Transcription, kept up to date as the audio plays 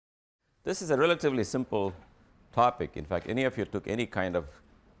This is a relatively simple topic. In fact, any of you took any kind of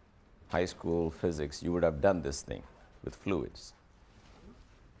high school physics, you would have done this thing with fluids.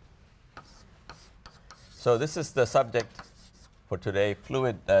 So this is the subject for today,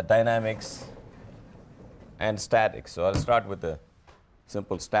 fluid dynamics and statics. So I'll start with a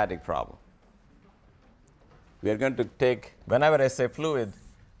simple static problem. We are going to take, whenever I say fluid,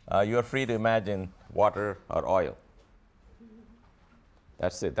 you are free to imagine water or oil.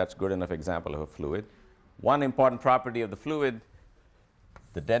 That's it. That's good enough example of a fluid. One important property of the fluid,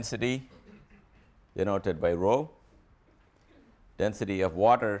 the density, denoted by rho. Density of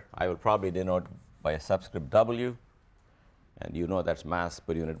water, I will probably denote by a subscript W, and you know that's mass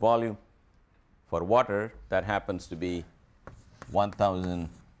per unit volume. For water, that happens to be 1,000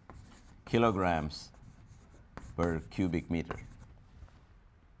 kilograms per cubic meter.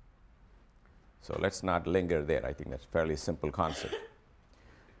 So let's not linger there. I think that's a fairly simple concept.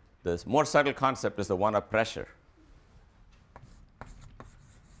 The more subtle concept is the one of pressure.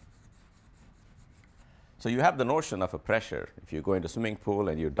 So you have the notion of a pressure. If you go into a swimming pool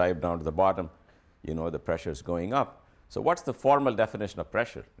and you dive down to the bottom, you know the pressure is going up. So what's the formal definition of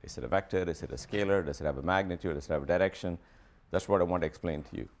pressure? Is it a vector? Is it a scalar? Does it have a magnitude? Does it have a direction? That's what I want to explain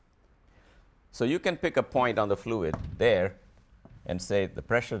to you. So you can pick a point on the fluid there and say the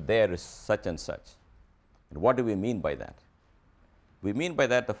pressure there is such and such. And what do we mean by that? We mean by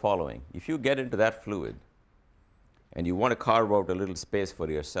that the following. If you get into that fluid and you want to carve out a little space for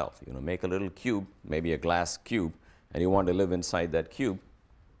yourself, make a little cube, maybe a glass cube, and you want to live inside that cube.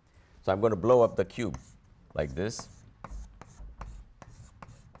 So I'm going to blow up the cube like this.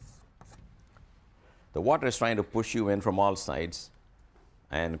 The water is trying to push you in from all sides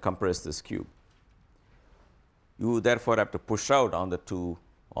and compress this cube. You therefore have to push out on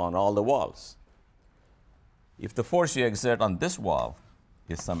all the walls. If the force you exert on this wall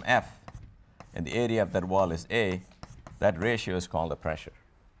is some F and the area of that wall is A, that ratio is called the pressure.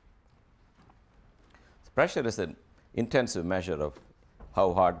 So pressure is an intensive measure of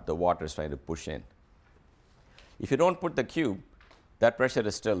how hard the water is trying to push in. If you don't put the cube, that pressure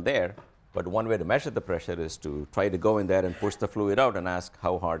is still there, but one way to measure the pressure is to try to go in there and push the fluid out and ask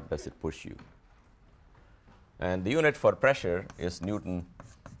how hard does it push you. And the unit for pressure is Newton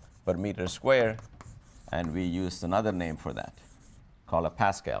per meter square, and we use another name for that called a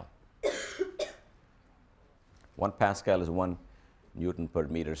Pascal. 1 Pascal is 1 Newton per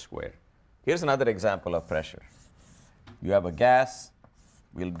meter square. Here's another example of pressure. You have a gas.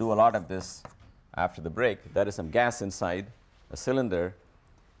 We'll do a lot of this after the break. There is some gas inside a cylinder.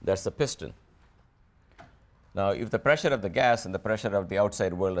 That's a piston. Now, if the pressure of the gas and the pressure of the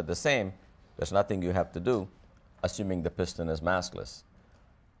outside world are the same, there's nothing you have to do, assuming the piston is massless.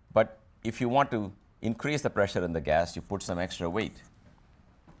 But if you want to increase the pressure in the gas, you put some extra weight.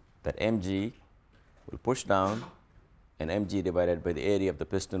 That mg will push down, and mg divided by the area of the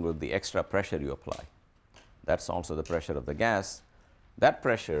piston will be the extra pressure you apply. That's also the pressure of the gas. That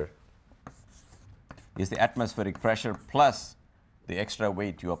pressure is the atmospheric pressure plus the extra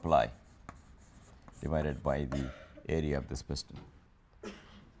weight you apply divided by the area of this piston.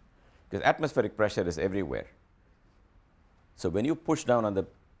 Because atmospheric pressure is everywhere. So when you push down on the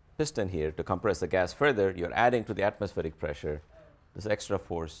piston here to compress the gas further, you're adding to the atmospheric pressure this extra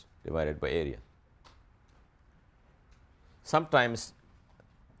force divided by area. Sometimes,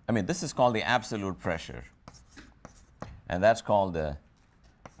 this is called the absolute pressure, and that's called the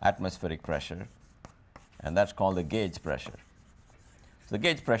atmospheric pressure, and that's called the gauge pressure. So the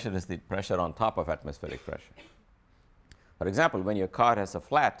gauge pressure is the pressure on top of atmospheric pressure. For example, when your car has a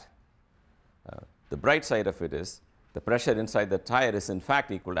flat, the bright side of it is the pressure inside the tire is in fact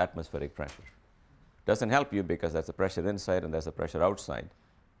equal to atmospheric pressure. Doesn't help you because there's a pressure inside and there's a pressure outside.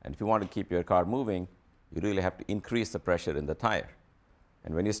 And if you want to keep your car moving, you really have to increase the pressure in the tire.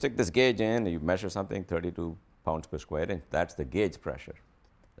 And when you stick this gauge in, you measure something 32 pounds per square inch, that's the gauge pressure.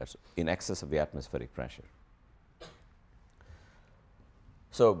 That's in excess of the atmospheric pressure.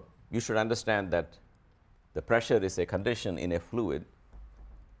 So you should understand that the pressure is a condition in a fluid.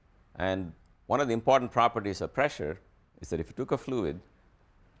 And one of the important properties of pressure is that if you took a fluid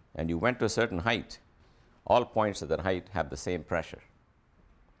and you went to a certain height, all points at that height have the same pressure.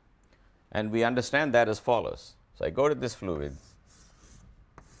 And we understand that as follows. So I go to this fluid.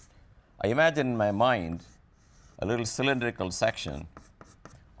 I imagine in my mind a little cylindrical section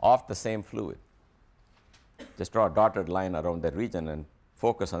of the same fluid. Just draw a dotted line around that region and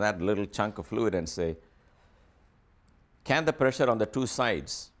focus on that little chunk of fluid and say, can the pressure on the two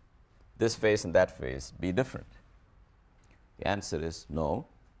sides, this face and that face, be different? The answer is no,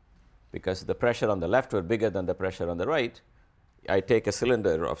 because if the pressure on the left were bigger than the pressure on the right, I take a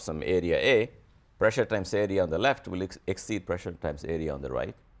cylinder of some area A, pressure times area on the left will exceed pressure times area on the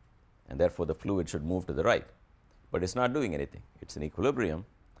right, and therefore the fluid should move to the right. But it's not doing anything. It's in equilibrium,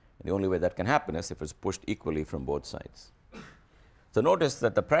 and the only way that can happen is if it's pushed equally from both sides. So notice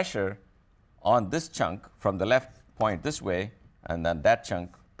that the pressure on this chunk from the left point this way, and then that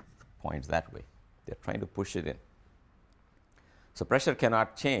chunk points that way. They're trying to push it in. So pressure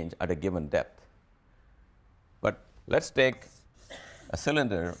cannot change at a given depth. But let's take a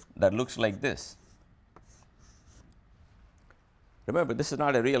cylinder that looks like this. Remember, this is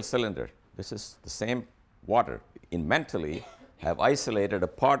not a real cylinder. This is the same water. In mentally, have isolated a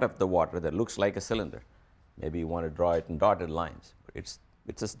part of the water that looks like a cylinder. Maybe you want to draw it in dotted lines. But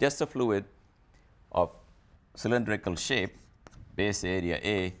it's just a fluid of cylindrical shape, base area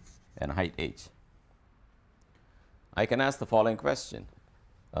A, and height h. I can ask the following question.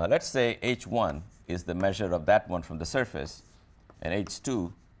 Let's say h1 is the measure of that one from the surface, and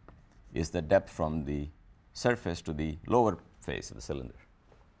h2 is the depth from the surface to the lower face of the cylinder.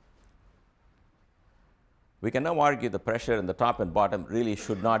 We can now argue the pressure in the top and bottom really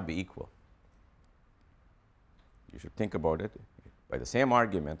should not be equal. You should think about it. By the same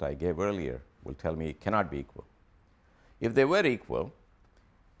argument I gave earlier will tell me it cannot be equal. If they were equal,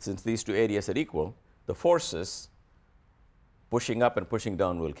 since these two areas are equal, the forces pushing up and pushing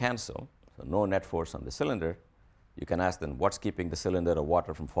down will cancel, so no net force on the cylinder. You can ask then, what's keeping the cylinder of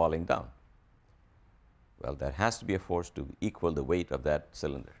water from falling down? Well, there has to be a force to equal the weight of that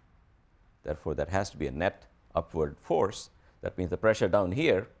cylinder. Therefore, there has to be a net upward force. That means the pressure down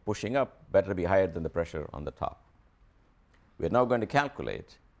here pushing up better be higher than the pressure on the top. We are now going to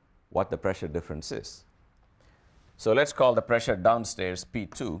calculate what the pressure difference is. So let's call the pressure downstairs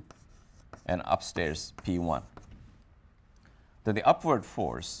P2 and upstairs P1. Then the upward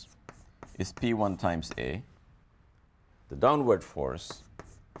force is P1 times A. The downward force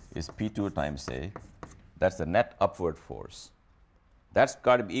is P2 times A. That's the net upward force. That's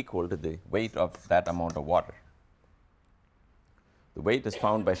got to be equal to the weight of that amount of water. The weight is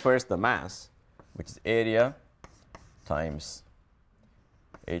found by first the mass, which is area times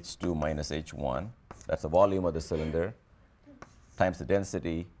h2 minus h1. That's the volume of the cylinder times the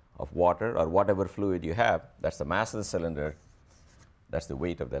density of water or whatever fluid you have. That's the mass of the cylinder. That's the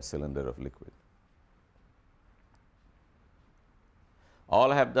weight of that cylinder of liquid.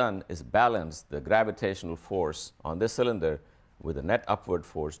 All I have done is balance the gravitational force on this cylinder with the net upward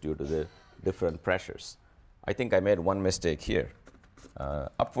force due to the different pressures. I think I made one mistake here.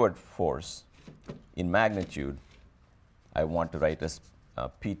 Upward force in magnitude, I want to write as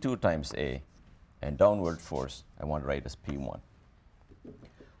P2 times A, and downward force, I want to write as P1.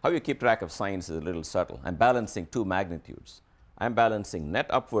 How you keep track of signs is a little subtle. I'm balancing two magnitudes. I'm balancing net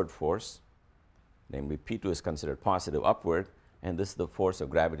upward force, namely P2 is considered positive upward, and this is the force of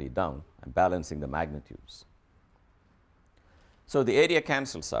gravity down. I'm balancing the magnitudes. So the area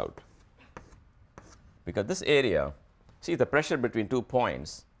cancels out, because this area, see, the pressure between 2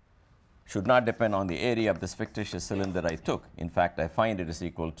 points should not depend on the area of this fictitious cylinder I took. In fact, I find it is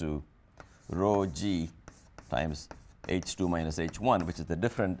equal to rho g times h2 minus h1, which is the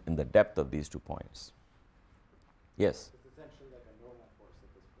difference in the depth of these 2 points. Yes? It's essentially like a normal force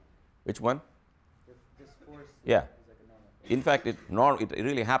at this point. Which one? This force Yeah. is like a normal force. In fact, it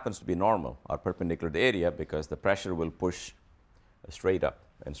really happens to be normal or perpendicular to the area, because the pressure will push straight up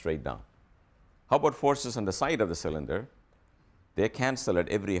and straight down. How about forces on the side of the cylinder? They cancel at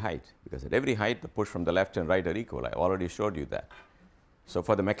every height, because at every height the push from the left and right are equal. I already showed you that. So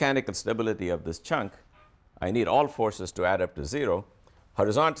for the mechanical stability of this chunk, I need all forces to add up to 0.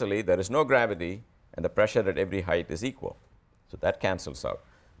 Horizontally, there is no gravity, and the pressure at every height is equal. So that cancels out.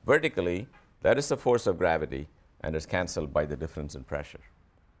 Vertically, there is a force of gravity, and it's canceled by the difference in pressure.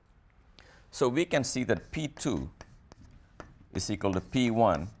 So we can see that P2 is equal to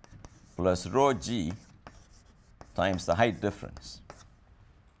P1 plus rho g times the height difference.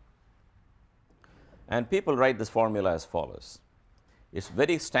 And people write this formula as follows. It's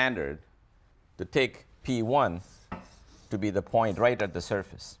very standard to take P1 to be the point right at the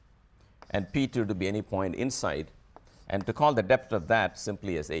surface, and P2 to be any point inside, and to call the depth of that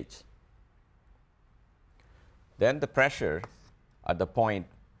simply as h. Then the pressure at the point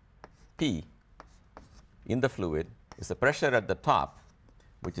P in the fluid is the pressure at the top,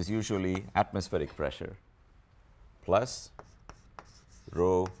 which is usually atmospheric pressure, plus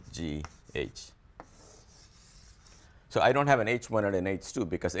rho g h. So I don't have an h1 and an h2,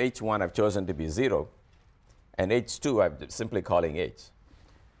 because h1 I've chosen to be 0, and h2 I'm simply calling h.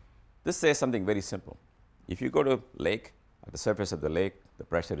 This says something very simple. If you go to a lake, at the surface of the lake, the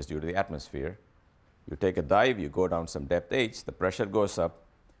pressure is due to the atmosphere. You take a dive, you go down some depth h, the pressure goes up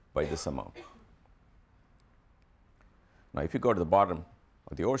by this amount. Now, if you go to the bottom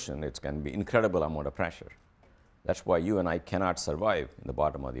of the ocean, it's going to be incredible amount of pressure. That's why you and I cannot survive in the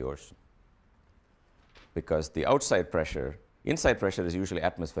bottom of the ocean, because the outside pressure, inside pressure is usually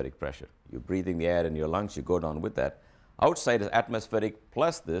atmospheric pressure. You're breathing the air in your lungs, you go down with that. Outside is atmospheric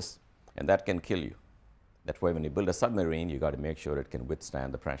plus this, and that can kill you. That's why when you build a submarine, you got to make sure it can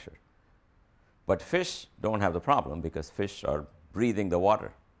withstand the pressure. But fish don't have the problem, because fish are breathing the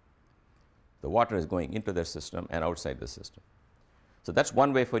water. The water is going into their system and outside the system. So that's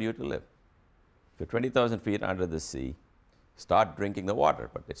one way for you to live. If you're 20,000 feet under the sea, start drinking the water.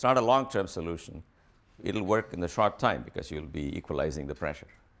 But it's not a long-term solution. It'll work in the short time, because you'll be equalizing the pressure.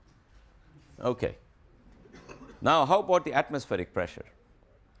 Okay. Now, how about the atmospheric pressure?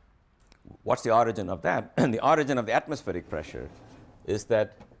 What's the origin of that? And the origin of the atmospheric pressure is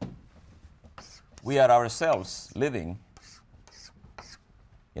that we are ourselves living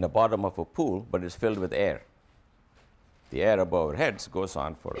in the bottom of a pool, but it's filled with air. The air above our heads goes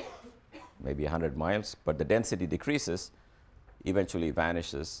on for maybe 100 miles, but the density decreases, eventually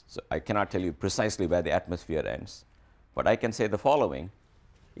vanishes. So I cannot tell you precisely where the atmosphere ends, but I can say the following.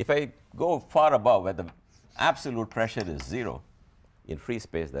 If I go far above where the absolute pressure is 0, in free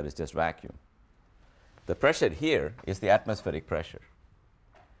space there is just vacuum. The pressure here is the atmospheric pressure.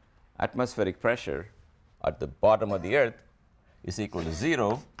 Atmospheric pressure at the bottom of the earth is equal to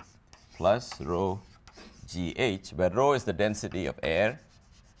 0 plus rho gh, where rho is the density of air,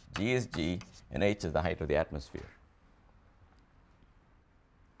 g is g, and h is the height of the atmosphere.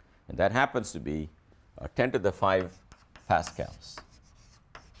 And that happens to be 10 to the 5 pascals.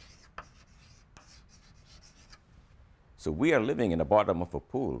 So we are living in the bottom of a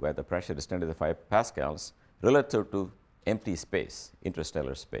pool where the pressure is 10 to the 5 pascals relative to empty space,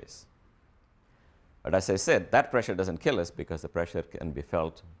 interstellar space. But as I said, that pressure doesn't kill us, because the pressure can be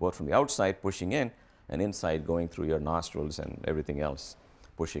felt both from the outside pushing in and inside going through your nostrils and everything else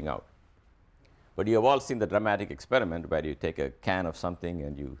pushing out. But you have all seen the dramatic experiment where you take a can of something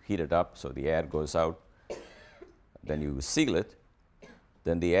and you heat it up so the air goes out, then you seal it,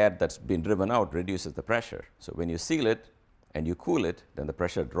 then the air that's been driven out reduces the pressure. So when you seal it and you cool it, then the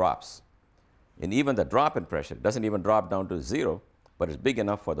pressure drops. And even the drop in pressure doesn't even drop down to 0, but it's big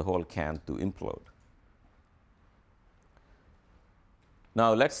enough for the whole can to implode.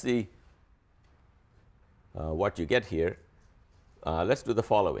 Now let's see what you get here. Let's do the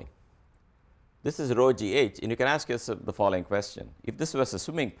following. This is rho gh, and you can ask yourself the following question. If this was a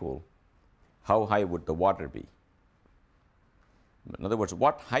swimming pool, how high would the water be? In other words,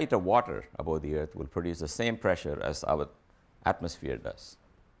 what height of water above the earth will produce the same pressure as our atmosphere does?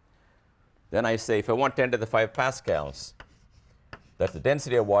 Then I say, if I want 10 to the 5 pascals, that the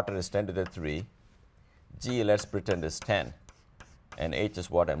density of water is 10 to the 3, g, let's pretend, is 10, and h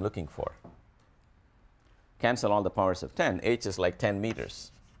is what I'm looking for. Cancel all the powers of 10, h is like 10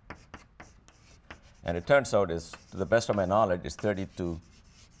 meters. And it turns out, is, to the best of my knowledge, is 32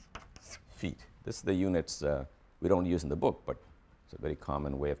 feet. This is the units we don't use in the book, but it's a very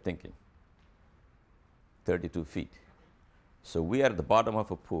common way of thinking. 32 feet. So we are at the bottom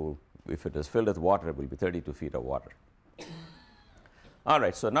of a pool. If it is filled with water, it will be 32 feet of water. All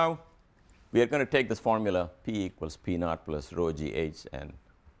right, so now we are going to take this formula, P equals P naught plus rho gh, and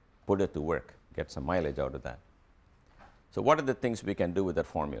put it to work, get some mileage out of that. So what are the things we can do with that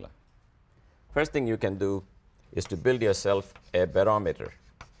formula? First thing you can do is to build yourself a barometer.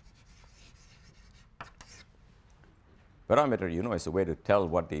 Barometer, you know, is a way to tell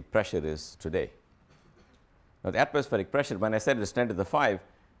what the pressure is today. Now, the atmospheric pressure, when I said it is 10 to the 5,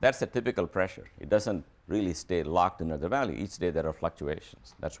 that's a typical pressure. It doesn't really stay locked in the value. Each day there are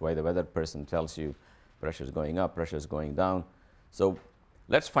fluctuations. That's why the weather person tells you pressure is going up, pressure is going down. So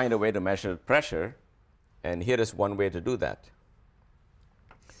let's find a way to measure pressure, and here is one way to do that.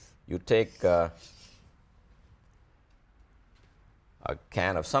 You take a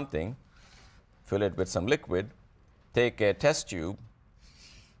can of something, fill it with some liquid, take a test tube,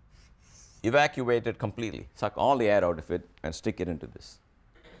 evacuate it completely, suck all the air out of it, and stick it into this.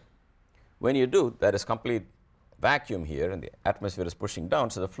 When you do, there is complete vacuum here, and the atmosphere is pushing down,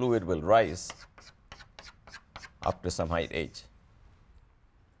 so the fluid will rise up to some height h.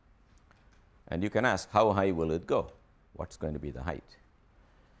 And you can ask, how high will it go? What's going to be the height?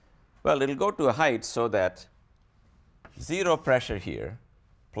 Well, it will go to a height so that 0 pressure here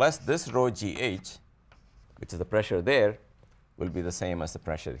plus this rho gh, which is the pressure there, will be the same as the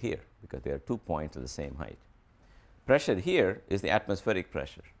pressure here, because they are 2 points at the same height. Pressure here is the atmospheric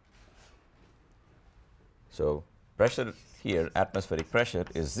pressure. So pressure here, atmospheric pressure,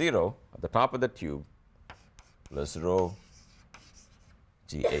 is 0 at the top of the tube plus rho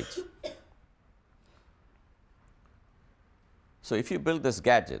GH. So if you build this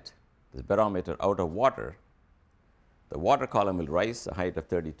gadget, this barometer, out of water, the water column will rise a height of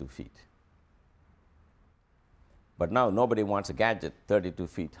 32 feet. But now nobody wants a gadget 32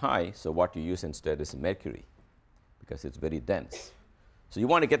 feet high, so what you use instead is mercury, because it's very dense. So you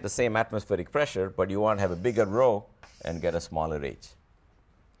want to get the same atmospheric pressure, but you want to have a bigger rho and get a smaller h.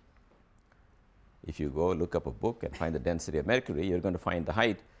 If you go look up a book and find the density of mercury, you're going to find the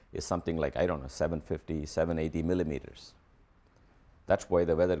height is something like, I don't know, 750, 780 millimeters. That's why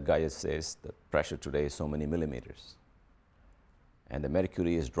the weather guy says the pressure today is so many millimeters. And the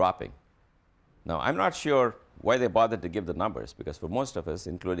mercury is dropping. Now, I'm not sure why they bothered to give the numbers, because for most of us,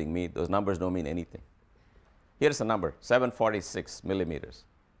 including me, those numbers don't mean anything. Here's a number, 746 millimeters.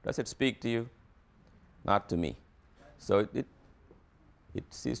 Does it speak to you? Not to me. So it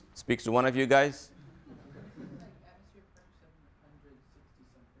speaks to one of you guys?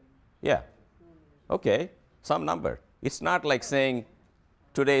 Yeah. Okay, some number. It's not like saying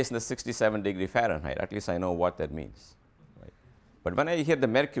today is in the 67 degree Fahrenheit. At least I know what that means. Right? But when I hear the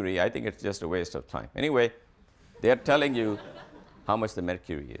mercury, I think it's just a waste of time. Anyway, they're telling you how much the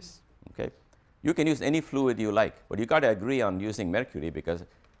mercury is. Okay? You can use any fluid you like, but you got to agree on using mercury, because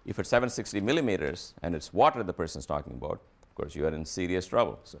if it's 760 millimeters and it's water the person's talking about, of course, you are in serious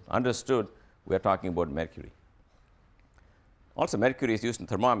trouble. So understood, we are talking about mercury. Also, mercury is used in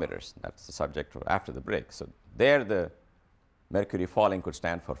thermometers. That's the subject for after the break. So there, the mercury falling could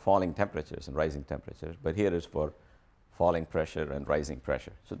stand for falling temperatures and rising temperatures, but here is for falling pressure and rising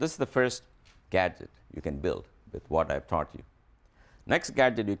pressure. So this is the first gadget you can build with what I've taught you. Next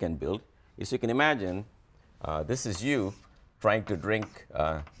gadget you can build is, you can imagine this is you trying to drink,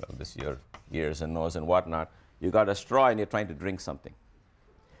 well, this is your ears and nose and whatnot. You got a straw and you're trying to drink something.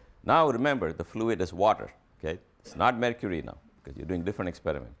 Now remember, the fluid is water. Okay? It's not mercury now, because you're doing different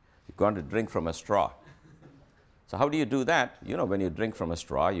experiment. You're going to drink from a straw. So how do you do that? You know, when you drink from a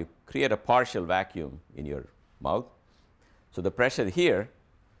straw, you create a partial vacuum in your mouth. So the pressure here,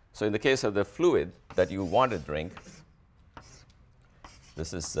 so in the case of the fluid that you want to drink,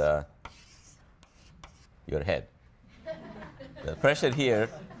 this is your head. The pressure here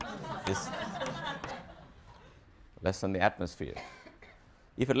is less than the atmosphere.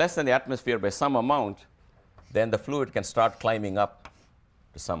 If it's less than the atmosphere by some amount, then the fluid can start climbing up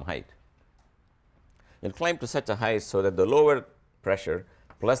to some height. It'll climb to such a height so that the lower pressure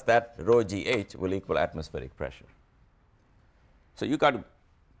plus that rho GH will equal atmospheric pressure. So you got to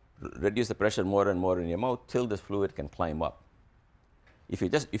reduce the pressure more and more in your mouth till this fluid can climb up.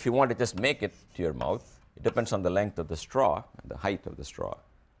 If you want to just make it to your mouth, it depends on the length of the straw and the height of the straw.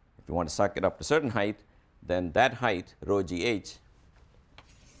 If you want to suck it up to a certain height, then that height, rho GH,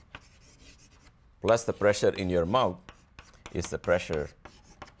 plus the pressure in your mouth is the pressure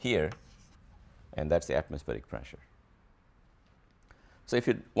here, and that's the atmospheric pressure. So if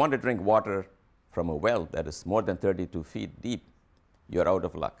you want to drink water from a well that is more than 32 feet deep, you're out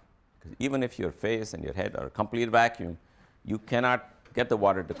of luck. Because even if your face and your head are a complete vacuum, you cannot get the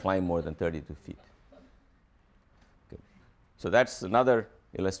water to climb more than 32 feet. Okay. So that's another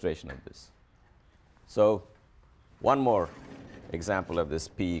illustration of this. So one more example of this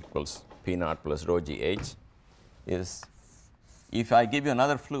P equals P naught plus rho GH is, if I give you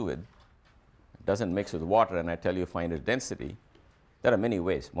another fluid, it doesn't mix with water, and I tell you find its density, there are many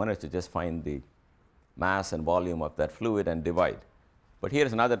ways. One is to just find the mass and volume of that fluid and divide. But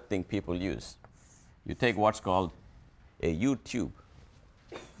here's another thing people use. You take what's called a U-tube.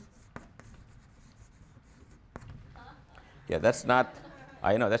 Yeah, that's not,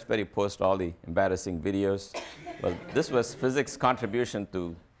 I know, that's where you post all the embarrassing videos. Well, this was physics' contribution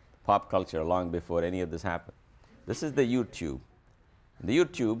to pop culture long before any of this happened. This is the U-tube. The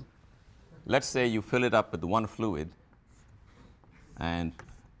U-tube, let's say you fill it up with one fluid, and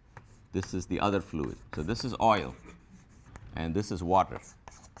this is the other fluid. So this is oil, and this is water.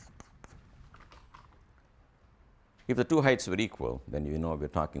 If the two heights were equal, then you know we're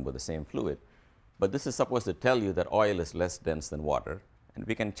talking about the same fluid. But this is supposed to tell you that oil is less dense than water, and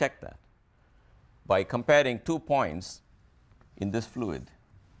we can check that by comparing 2 points in this fluid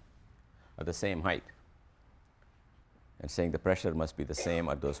at the same height and saying the pressure must be the same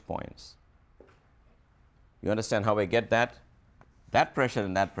at those points. You understand how I get that? That pressure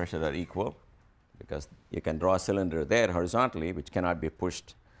and that pressure are equal, because you can draw a cylinder there horizontally, which cannot be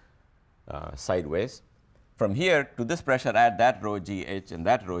pushed sideways. From here to this pressure, add that rho GH and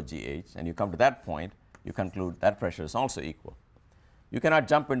that rho GH, and you come to that point, you conclude that pressure is also equal. You cannot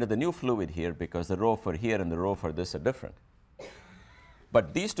jump into the new fluid here, because the rho for here and the rho for this are different.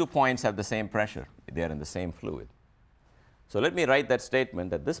 But these 2 points have the same pressure. They are in the same fluid. So let me write that statement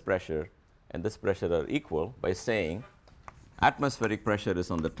that this pressure and this pressure are equal by saying atmospheric pressure is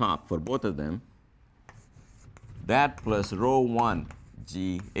on the top for both of them. That plus rho 1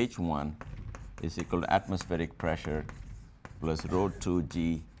 g h1 is equal to atmospheric pressure plus rho 2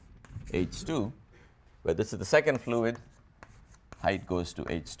 g h2, where this is the second fluid, height goes to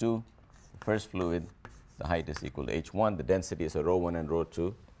h2. The first fluid, the height is equal to h1. The density is a rho 1 and rho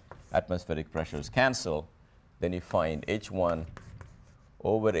 2. Atmospheric pressures cancel. Then you find h1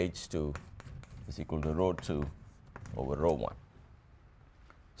 over h2 is equal to rho 2 over rho 1.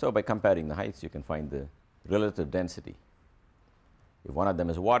 So by comparing the heights, you can find the relative density. If one of them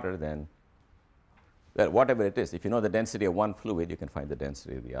is water, then well, whatever it is, if you know the density of one fluid, you can find the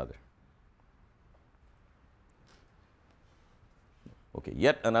density of the other. Okay,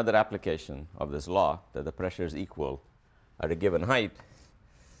 yet another application of this law that the pressure is equal at a given height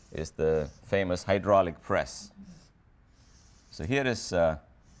is the famous hydraulic press. So here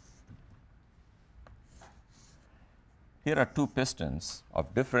are 2 pistons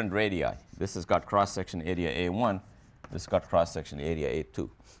of different radii. This has got cross-section area A1. This has got cross-section area A2.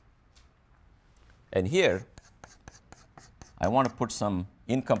 And here, I want to put some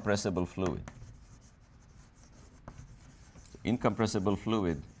incompressible fluid. Incompressible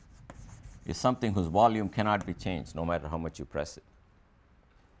fluid is something whose volume cannot be changed no matter how much you press it.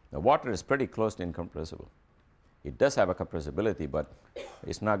 Now, water is pretty close to incompressible. It does have a compressibility, but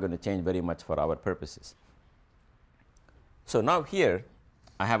it's not going to change very much for our purposes. So now here,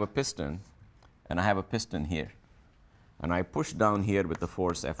 I have a piston, and I have a piston here. And I push down here with the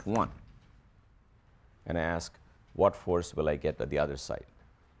force F1. And I ask, what force will I get at the other side?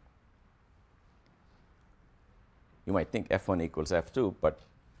 You might think F1 equals F2, but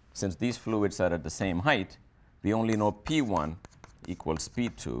since these fluids are at the same height, we only know P1 equals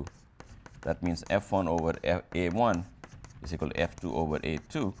P2. That means F1 over A1 is equal to F2 over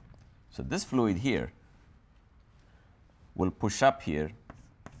A2. So this fluid here will push up here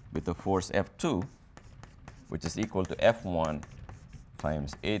with the force F2, which is equal to F1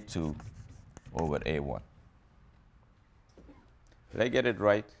 times A2 over A1. Did I get it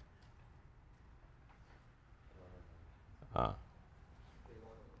right?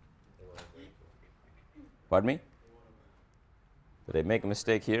 Pardon me? Did I make a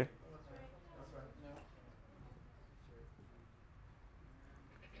mistake here?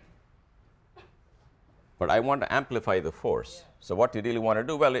 But I want to amplify the force. So what you really want to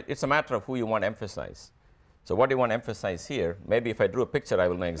do, well, it's a matter of who you want to emphasize. So what do you want to emphasize here? Maybe if I drew a picture, I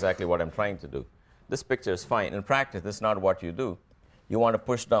will know exactly what I'm trying to do. This picture is fine. In practice, this is not what you do. You want to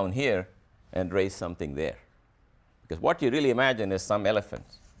push down here and raise something there. Because what you really imagine is some elephant.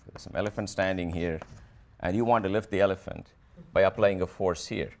 There's some elephant standing here, and you want to lift the elephant by applying a force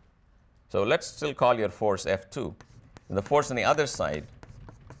here. So let's still call your force F2. And the force on the other side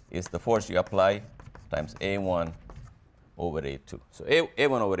is the force you apply times A1 over A2. So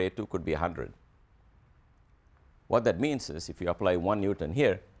A1 over A2 could be 100. What that means is if you apply 1 Newton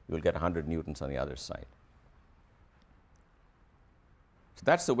here, you will get 100 newtons on the other side. So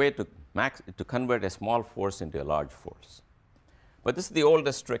that's the way to convert a small force into a large force. But this is the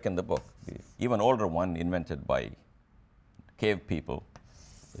oldest trick in the book. The even older one invented by cave people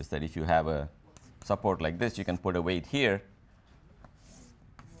is that if you have a support like this, you can put a weight here.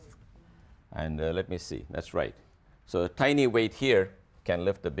 And let me see, that's right. So a tiny weight here can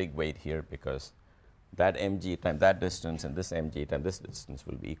lift a big weight here because that mg times that distance and this mg times this distance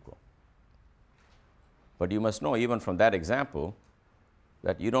will be equal. But you must know, even from that example,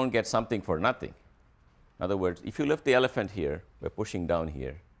 that you don't get something for nothing. In other words, if you lift the elephant here by pushing down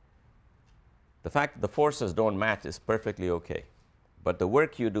here, the fact that the forces don't match is perfectly okay. But the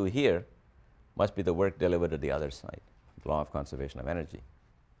work you do here must be the work delivered at the other side, the law of conservation of energy.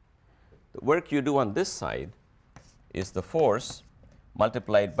 The work you do on this side is the force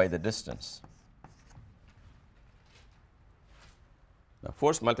multiplied by the distance. Now,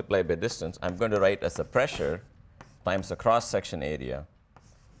 force multiplied by distance, I'm going to write as the pressure times the cross-section area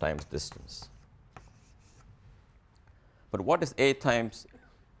times distance. But what is A2 times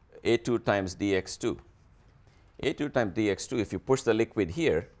dx2? A2 times dx2, if you push the liquid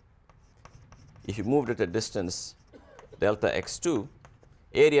here, if you moved it a distance delta x2,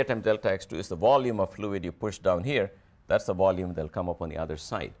 area times delta x2 is the volume of fluid you push down here. That's the volume that will come up on the other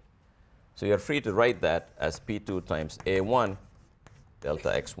side. So you're free to write that as P2 times A1 delta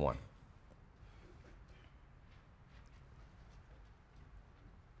x1.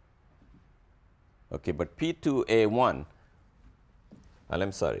 Okay, but P2A1, well,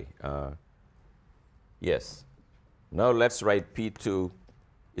 I'm sorry, yes. Now let's write P2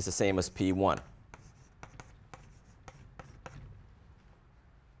 is the same as P1.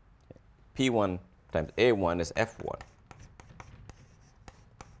 P1 times A1 is F1.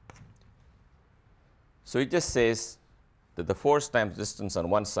 So it just says that the force times distance on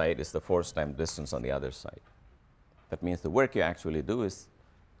one side is the force times distance on the other side. That means the work you actually do is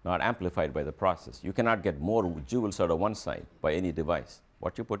not amplified by the process. You cannot get more joules out of one side by any device.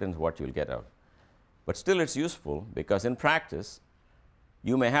 What you put in is what you'll get out. But still it's useful because in practice,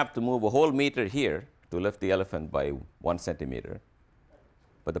 you may have to move a whole meter here to lift the elephant by 1 centimeter.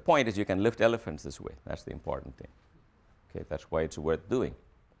 But the point is you can lift elephants this way. That's the important thing. Okay, that's why it's worth doing.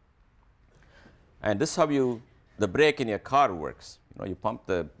 And this is how the brake in your car works. You know, you pump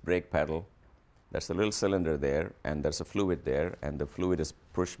the brake pedal. There's a little cylinder there, and there's a fluid there, and the fluid is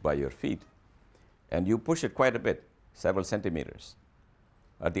pushed by your feet. And you push it quite a bit, several centimeters.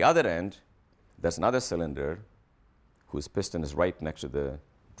 At the other end, there's another cylinder whose piston is right next to the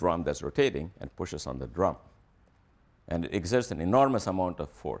drum that's rotating and pushes on the drum. And it exerts an enormous amount of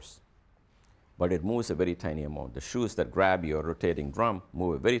force, but it moves a very tiny amount. The shoes that grab your rotating drum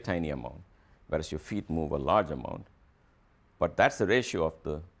move a very tiny amount, whereas your feet move a large amount. But that's the ratio of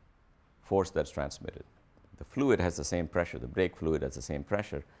the force that's transmitted. The fluid has the same pressure, the brake fluid has the same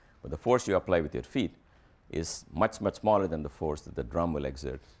pressure, but the force you apply with your feet is much, much smaller than the force that the drum will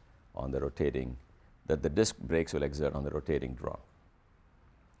exert on the rotating, that the disc brakes will exert on the rotating drum.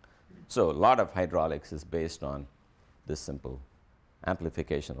 So a lot of hydraulics is based on this simple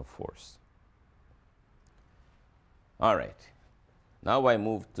amplification of force. All right. Now I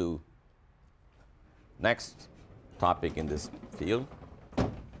move to next topic in this field,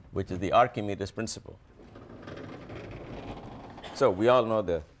 which is the Archimedes principle. So we all know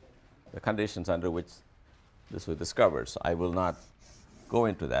the conditions under which this was discovered, so I will not go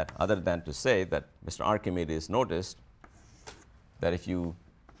into that other than to say that Mr. Archimedes noticed that if you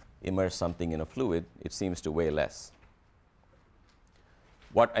immerse something in a fluid, it seems to weigh less.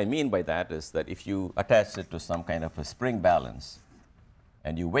 What I mean by that is that if you attach it to some kind of a spring balance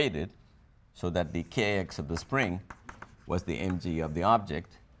and you weighed it so that the kx of the spring was the mg of the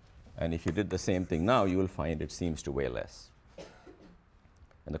object, and if you did the same thing now, you will find it seems to weigh less.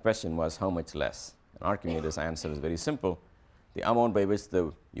 And the question was, how much less? And Archimedes' answer is very simple. The amount by which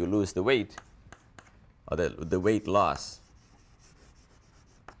you lose the weight, or the weight loss,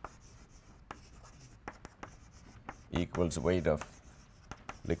 equals weight of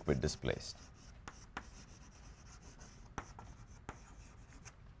liquid displaced.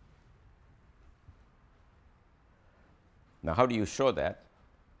 Now, how do you show that?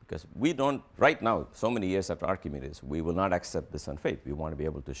 Because we don't, right now, so many years after Archimedes, we will not accept this on faith. We want to be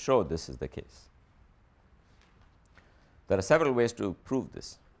able to show this is the case. There are several ways to prove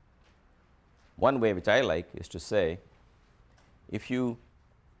this. One way which I like is to say, if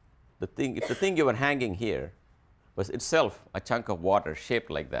the thing you were hanging here was itself a chunk of water shaped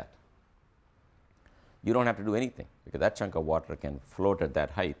like that, you don't have to do anything, because that chunk of water can float at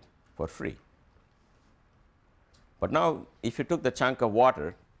that height for free. But now, if you took the chunk of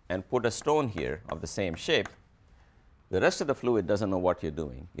water and put a stone here of the same shape, the rest of the fluid doesn't know what you're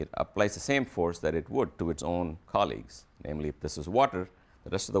doing. It applies the same force that it would to its own colleagues. Namely, if this is water, the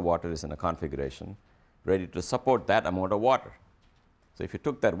rest of the water is in a configuration ready to support that amount of water. So if you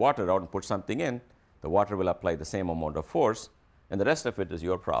took that water out and put something in, the water will apply the same amount of force, and the rest of it is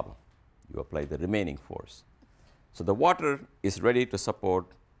your problem. You apply the remaining force. So the water is ready to support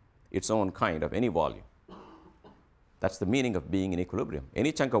its own kind of any volume. That's the meaning of being in equilibrium.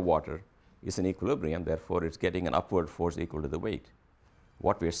 Any chunk of water is in equilibrium, therefore it's getting an upward force equal to the weight.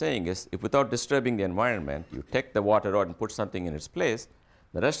 What we're saying is, if without disturbing the environment, you take the water out and put something in its place,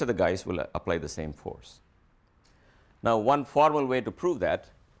 the rest of the guys will apply the same force. Now, one formal way to prove that,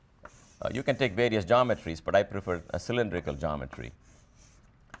 you can take various geometries, but I prefer a cylindrical geometry.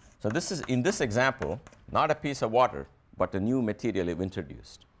 So this is, in this example, not a piece of water, but a new material we've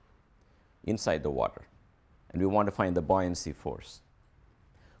introduced inside the water. And we want to find the buoyancy force.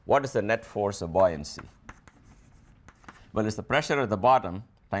 What is the net force of buoyancy? Well, it's the pressure at the bottom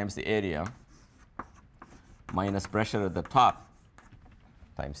times the area minus pressure at the top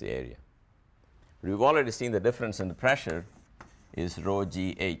times the area. We've already seen the difference in the pressure is rho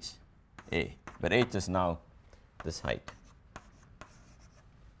g h a, where h is now this height.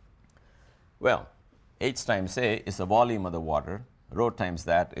 Well, h times a is the volume of the water. Rho times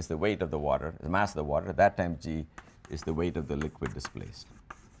that is the weight of the water, the mass of the water. That times g is the weight of the liquid displaced.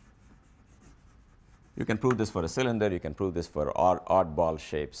 You can prove this for a cylinder. You can prove this for oddball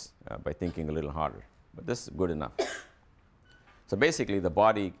shapes by thinking a little harder. But this is good enough. So basically, the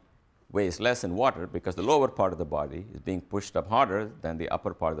body weighs less in water because the lower part of the body is being pushed up harder than the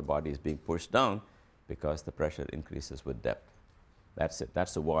upper part of the body is being pushed down because the pressure increases with depth. That's it.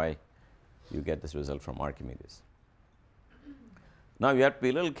 That's why you get this result from Archimedes. Now you have to be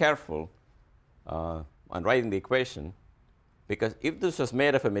a little careful on writing the equation, because if this was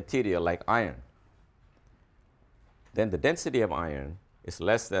made of a material like iron, then the density of iron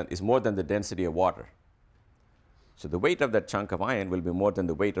is more than the density of water. So the weight of that chunk of iron will be more than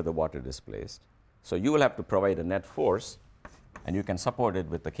the weight of the water displaced. So you will have to provide a net force, and you can support it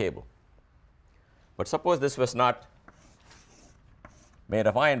with the cable. But suppose this was not made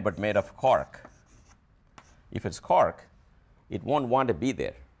of iron but made of cork. If it's cork, it won't want to be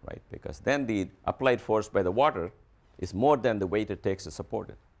there, right? Because then the applied force by the water is more than the weight it takes to support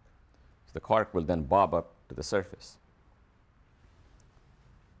it. So the cork will then bob up to the surface.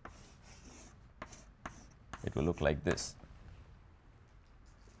 It will look like this.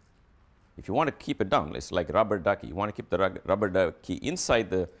 If you want to keep it down, it's like rubber ducky. You want to keep the rubber ducky inside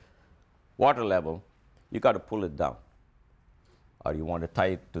the water level, you got to pull it down. Or you want to tie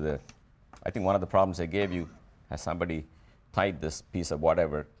it to the, I think one of the problems I gave you has somebody tied this piece of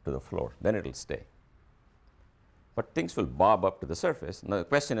whatever to the floor. Then it'll stay. But things will bob up to the surface. Now the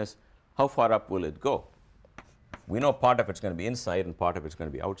question is, how far up will it go? We know part of it's going to be inside and part of it's going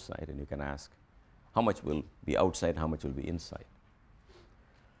to be outside. And you can ask, how much will be outside, how much will be inside?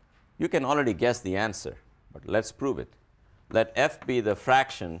 You can already guess the answer, but let's prove it. Let F be the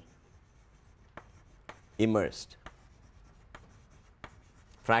fraction immersed,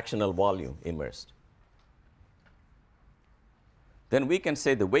 fractional volume immersed. Then we can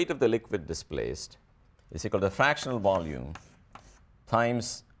say the weight of the liquid displaced is equal to the fractional volume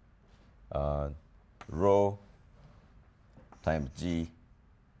times rho times g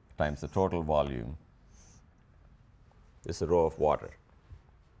times the total volume. This is a rho of water.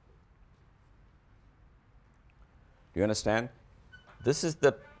 Do you understand? This is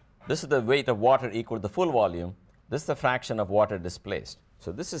the weight of water equal to the full volume. This is the fraction of water displaced.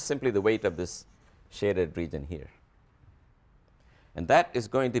 So this is simply the weight of this shaded region here. And that is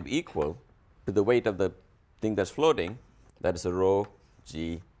going to be equal to the weight of the thing that's floating. That is a rho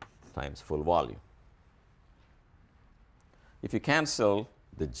g times full volume. If you cancel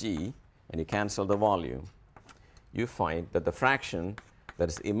the g and you cancel the volume, you find that the fraction that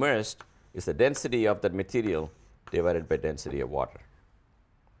is immersed is the density of that material divided by density of water.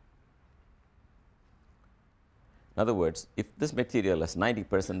 In other words, if this material has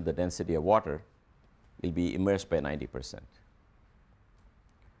 90% the density of water, it will be immersed by 90%.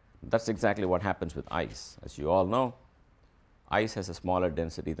 That's exactly what happens with ice. As you all know, ice has a smaller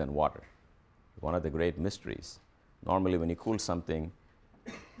density than water. One of the great mysteries. Normally when you cool something,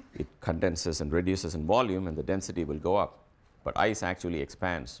 it condenses and reduces in volume and the density will go up. But ice actually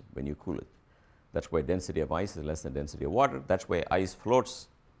expands when you cool it. That's why density of ice is less than density of water. That's why ice floats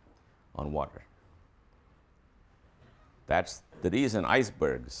on water. That's the reason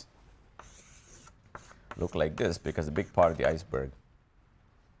icebergs look like this, because a big part of the iceberg.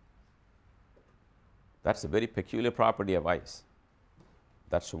 That's a very peculiar property of ice.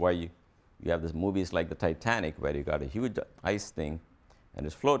 That's why you have these movies like the Titanic, where you got a huge ice thing and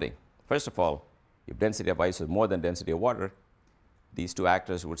it's floating. First of all, if density of ice is more than density of water, these two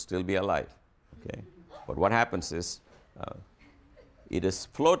actors would still be alive. Okay? But what happens is it is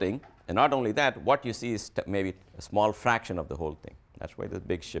floating, and not only that, what you see is maybe a small fraction of the whole thing. That's why this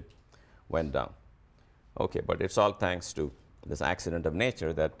big ship went down. Okay, but it's all thanks to this accident of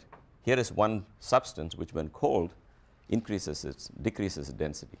nature that here is one substance which, when cold, decreases its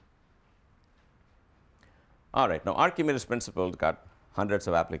density. All right, now Archimedes' principle got hundreds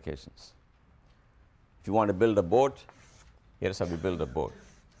of applications. If you want to build a boat, here's how we build a boat.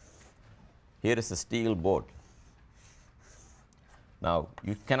 Here is a steel boat. Now,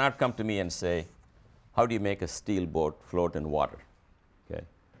 you cannot come to me and say, how do you make a steel boat float in water? Okay.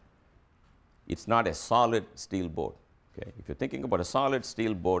 It's not a solid steel boat. Okay. If you're thinking about a solid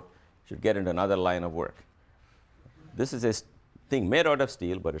steel boat, you should get into another line of work. This is a thing made out of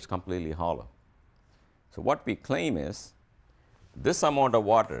steel, but it's completely hollow. So what we claim is this amount of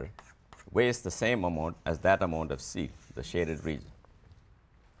water weighs the same amount as that amount of steel, the shaded region.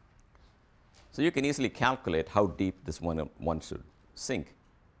 So you can easily calculate how deep this one should sink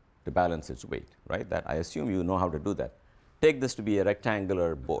to balance its weight, right? That I assume you know how to do that. Take this to be a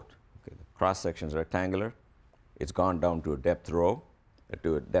rectangular boat. Okay, the cross section is rectangular. It's gone down to a depth rho,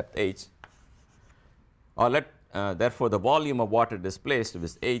 to a depth h. Or therefore, the volume of water displaced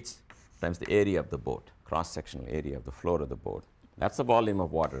is h times the area of the boat, cross-sectional area of the floor of the boat. That's the volume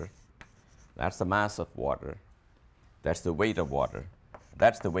of water. That's the mass of water. That's the weight of water.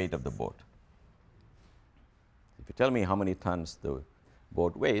 That's the weight of the boat. If you tell me how many tons the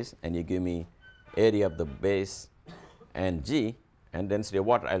boat weighs and you give me area of the base and G and density of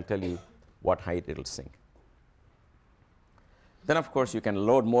water, I'll tell you what height it will sink. Then, of course, you can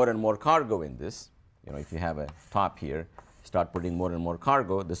load more and more cargo in this. You know, if you have a top here, start putting more and more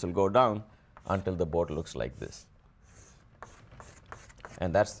cargo, this will go down until the boat looks like this.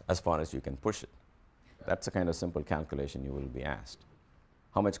 And that's as far as you can push it. That's the kind of simple calculation you will be asked.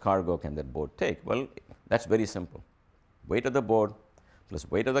 How much cargo can that boat take? Well, that's very simple. Weight of the boat plus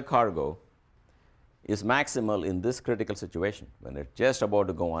weight of the cargo is maximal in this critical situation when it's just about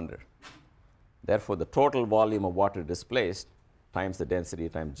to go under. Therefore, the total volume of water displaced times the density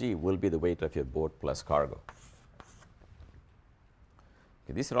times G will be the weight of your boat plus cargo.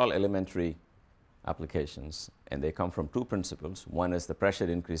 Okay, these are all elementary applications, and they come from two principles. One is the pressure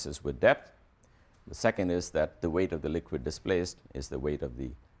increases with depth. The second is that the weight of the liquid displaced is the weight of the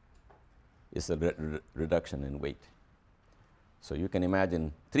reduction in weight. So you can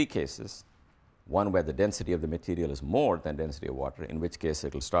imagine three cases. One where the density of the material is more than density of water, in which case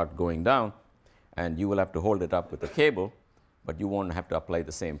it will start going down, and you will have to hold it up with a cable, but you won't have to apply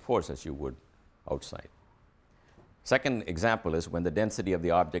the same force as you would outside. Second example is when the density of the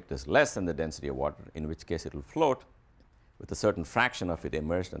object is less than the density of water, in which case it will float with a certain fraction of it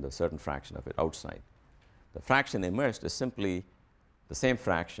immersed and a certain fraction of it outside. The fraction immersed is simply the same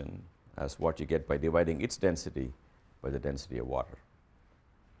fraction as what you get by dividing its density by the density of water.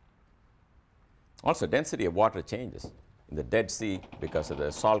 Also, density of water changes. In the Dead Sea, because of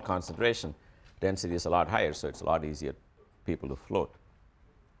the salt concentration, density is a lot higher, so it's a lot easier for people to float.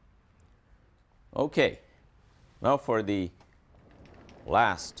 Okay, now for the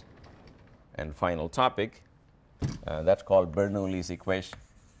last and final topic, that's called Bernoulli's equation.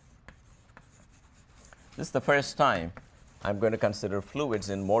 This is the first time I'm going to consider fluids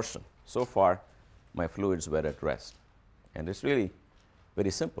in motion. So far, my fluids were at rest. And it's really very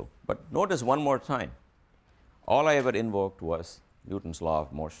simple. But notice one more time, all I ever invoked was Newton's law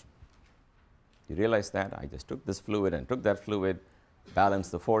of motion. You realize that? I just took this fluid and took that fluid,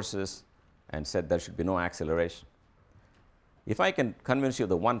 balanced the forces, and said there should be no acceleration. If I can convince you of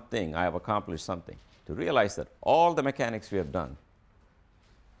the one thing, I have accomplished something. To realize that all the mechanics we have done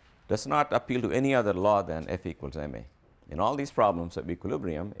does not appeal to any other law than F equals ma. In all these problems of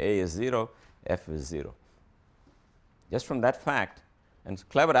equilibrium, A is 0, F is 0. Just from that fact, and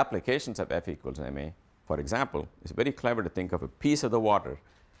clever applications of F equals ma, for example, it's very clever to think of a piece of the water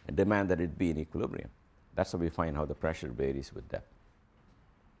and demand that it be in equilibrium. That's how we find how the pressure varies with depth.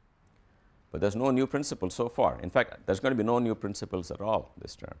 But there's no new principle so far. In fact, there's going to be no new principles at all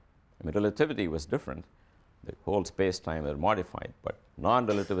this term. I mean, relativity was different. The whole space-time are modified, but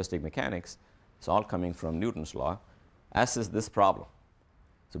non-relativistic mechanics is all coming from Newton's law, as is this problem.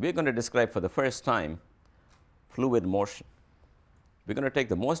 So we're going to describe for the first time fluid motion. We're going to take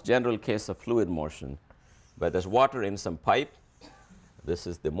the most general case of fluid motion, where there's water in some pipe. This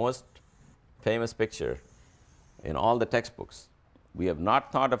is the most famous picture in all the textbooks. We have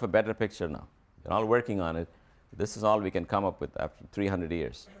not thought of a better picture now. We're all working on it. This is all we can come up with after 300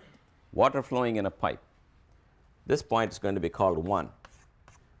 years. Water flowing in a pipe. This point is going to be called 1.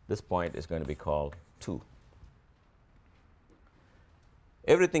 This point is going to be called 2.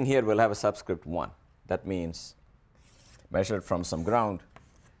 Everything here will have a subscript 1. That means measured from some ground,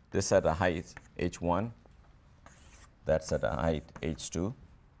 this at a height h1, that's at a height h2.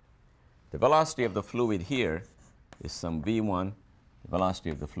 The velocity of the fluid here is some v1. The velocity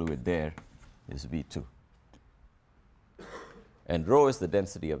of the fluid there is v2. And rho is the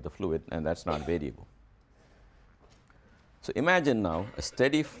density of the fluid, and that's not variable. So imagine now a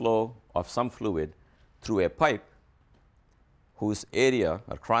steady flow of some fluid through a pipe whose area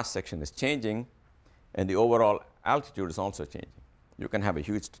or cross-section is changing, and the overall altitude is also changing. You can have a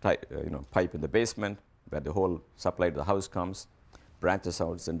huge pipe in the basement where the whole supply to the house comes, branches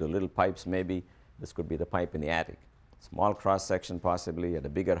out into little pipes maybe. This could be the pipe in the attic. Small cross-section possibly at a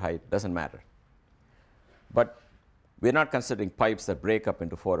bigger height, doesn't matter. But we're not considering pipes that break up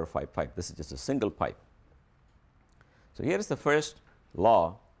into 4 or 5 pipes. This is just a single pipe. So here is the first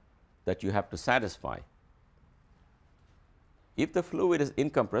law that you have to satisfy. If the fluid is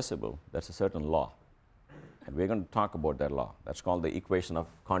incompressible, that's a certain law. And we're going to talk about that law. That's called the equation of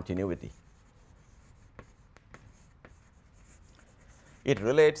continuity. It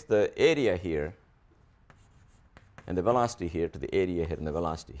relates the area here and the velocity here to the area here and the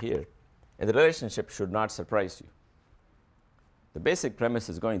velocity here. And the relationship should not surprise you. The basic premise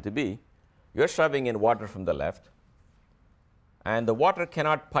is going to be you're shoving in water from the left, And the water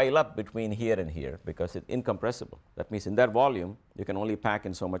cannot pile up between here and here because it's incompressible. That means in that volume, you can only pack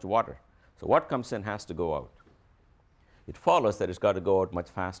in so much water. So what comes in has to go out. It follows that it's got to go out much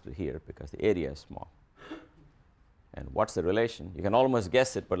faster here because the area is small. And what's the relation? You can almost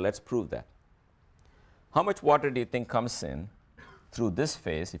guess it, but let's prove that. How much water do you think comes in through this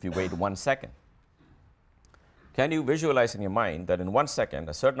phase if you wait 1 second? Can you visualize in your mind that in 1 second,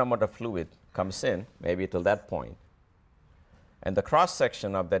 a certain amount of fluid comes in, maybe till that point, and the cross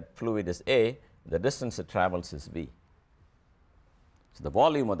section of that fluid is A, the distance it travels is V. So the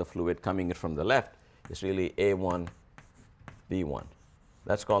volume of the fluid coming in from the left is really A1, V1.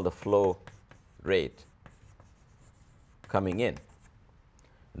 That's called the flow rate coming in.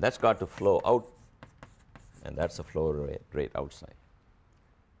 And that's got to flow out, and that's the flow rate outside.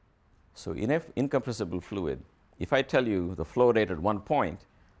 So in incompressible fluid, if I tell you the flow rate at one point,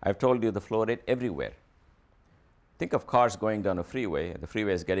 I've told you the flow rate everywhere. Think of cars going down a freeway, and the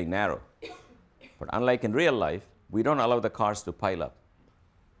freeway is getting narrow. But unlike in real life, we don't allow the cars to pile up.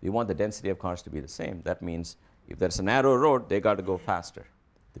 We want the density of cars to be the same. That means if there's a narrow road, they got to go faster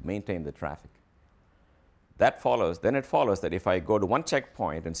to maintain the traffic. That follows, then it follows that if I go to one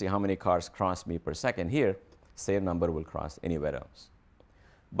checkpoint and see how many cars cross me per second here, same number will cross anywhere else.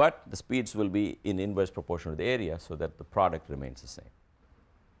 But the speeds will be in inverse proportion to the area so that the product remains the same.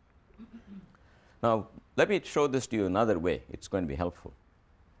 Now, let me show this to you another way. It's going to be helpful.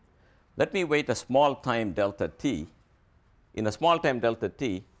 Let me wait a small time delta t. In a small time delta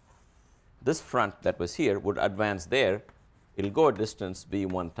t, this front that was here would advance there. It'll go a distance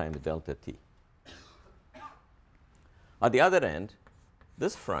v1 times delta t. At the other end,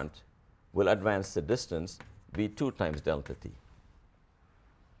 this front will advance the distance v2 times delta t.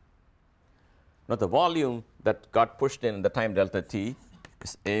 Now, the volume that got pushed in the time delta t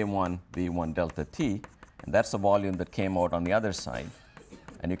is A1 V1 delta t, and that's the volume that came out on the other side.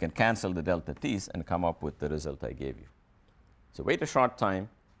 And you can cancel the delta t's and come up with the result I gave you. So wait a short time,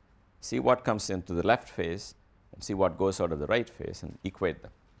 see what comes into the left phase, and see what goes out of the right phase, and equate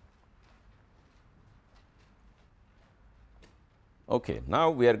them. Okay, now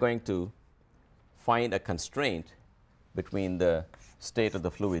we are going to find a constraint between the state of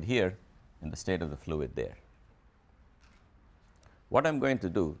the fluid here and the state of the fluid there. What I'm going to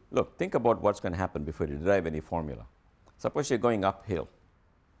do, look, think about what's going to happen before you derive any formula. Suppose you're going uphill.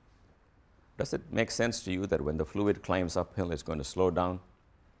 Does it make sense to you that when the fluid climbs uphill, it's going to slow down?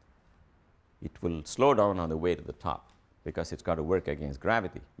 It will slow down on the way to the top because it's got to work against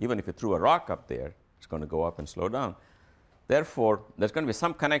gravity. Even if you threw a rock up there, it's going to go up and slow down. Therefore, there's going to be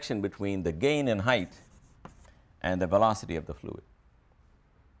some connection between the gain in height and the velocity of the fluid,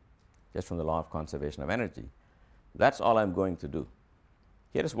 just from the law of conservation of energy. That's all I'm going to do.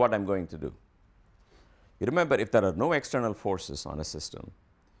 Here's what I'm going to do. You remember, if there are no external forces on a system,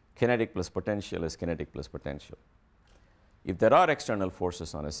 kinetic plus potential is kinetic plus potential. If there are external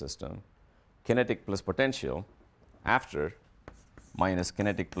forces on a system, kinetic plus potential after minus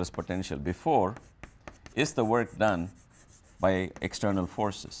kinetic plus potential before is the work done by external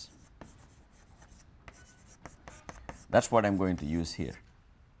forces. That's what I'm going to use here.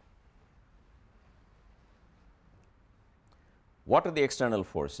 What are the external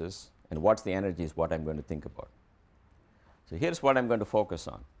forces and what's the energy is what I'm going to think about. So here's what I'm going to focus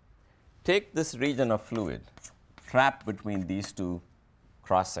on. Take this region of fluid trapped between these two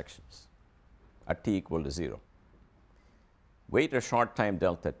cross sections at t equal to 0. Wait a short time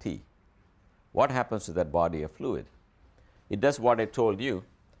delta t. What happens to that body of fluid? It does what I told you.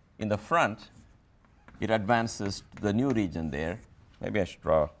 In the front, it advances to the new region there. Maybe I should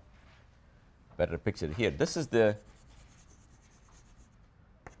draw a better picture here. This is the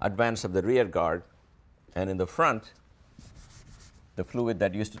advance of the rear guard, and in the front, the fluid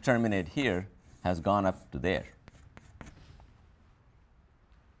that used to terminate here has gone up to there.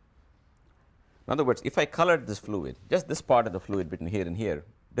 In other words, if I colored this fluid, just this part of the fluid between here and here,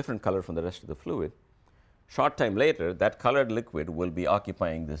 different color from the rest of the fluid, short time later, that colored liquid will be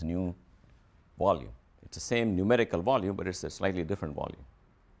occupying this new volume. It's the same numerical volume, but it's a slightly different volume.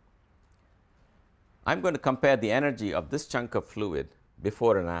 I'm going to compare the energy of this chunk of fluid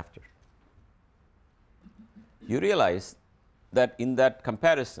before and after. You realize that in that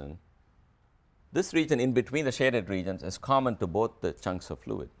comparison, this region in between the shaded regions is common to both the chunks of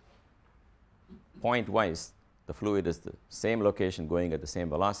fluid. Point-wise, the fluid is the same location going at the same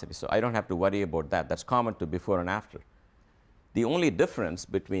velocity, so I don't have to worry about that. That's common to before and after. The only difference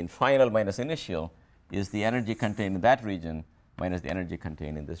between final minus initial is the energy contained in that region minus the energy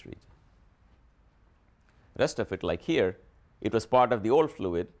contained in this region. Rest of it, like here, it was part of the old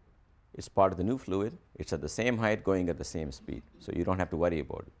fluid, It's part of the new fluid. It's at the same height going at the same speed. So you don't have to worry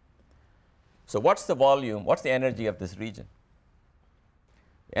about it. So what's the volume? What's the energy of this region?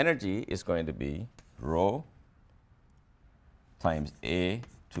 The energy is going to be rho times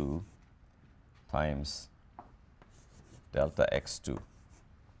A2 times delta x2.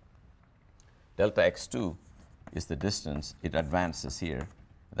 Delta x2 is the distance it advances here.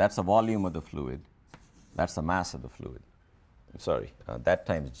 That's the volume of the fluid. That's the mass of the fluid. I'm sorry, that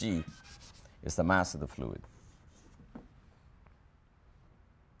times g is the mass of the fluid.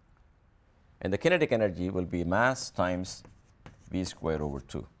 And the kinetic energy will be mass times v squared over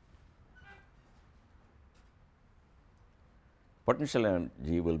 2. Potential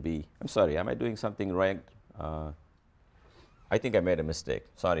energy will be, I'm sorry, am I doing something right? I think I made a mistake.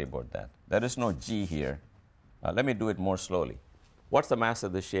 Sorry about that. There is no g here. Let me do it more slowly. What's the mass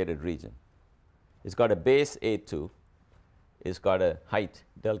of the shaded region? It's got a base A2. It's got a height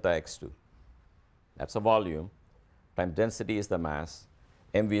delta x2. That's a volume times density is the mass.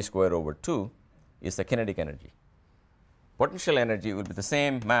 mv squared over 2 is the kinetic energy. Potential energy will be the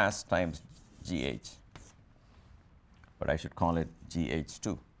same mass times gh, but I should call it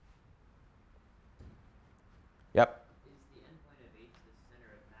gh2. Yep. Is the endpoint of H the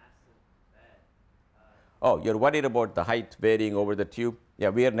center of mass of that? Oh, you're worried about the height varying over the tube? Yeah,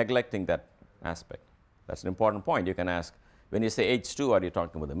 we are neglecting that aspect. That's an important point. You can ask, when you say H2, are you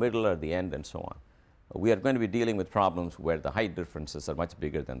talking about the middle or the end and so on? We are going to be dealing with problems where the height differences are much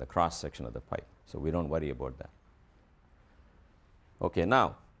bigger than the cross section of the pipe. So we don't worry about that. Okay,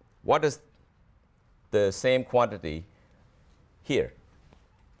 now, what is the same quantity here?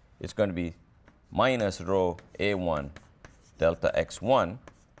 It's going to be minus rho A1 delta x1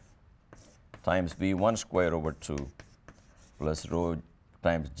 times V1 squared over 2 plus rho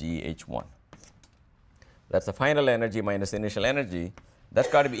times GH1. That's the final energy minus initial energy. That's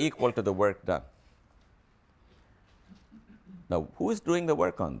got to be equal to the work done. Now, who is doing the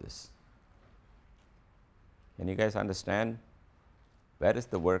work on this? Can you guys understand? Where is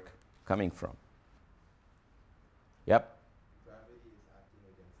the work coming from? Yep. Gravity is acting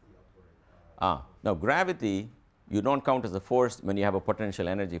against the upward. Now, gravity, you don't count as a force when you have a potential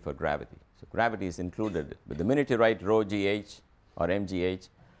energy for gravity. So gravity is included. But the minute you write rho gh or mgh,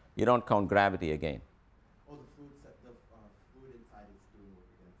 you don't count gravity again. Oh, the fluid inside is doing work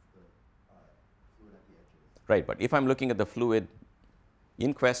against the fluid at the edges. Right, but if I'm looking at the fluid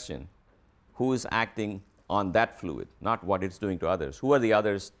in question, who is acting on that fluid, not what it's doing to others? Who are the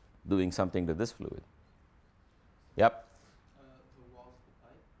others doing something to this fluid? Yep. The walls of the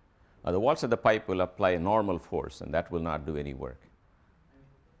pipe? The walls of the pipe will apply a normal force, and that will not do any work.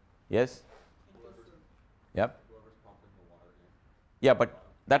 Yes? Yep. Whoever's pumping the water in. Yeah, but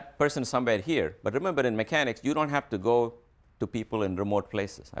that person is somewhere here. But remember, in mechanics, you don't have to go to people in remote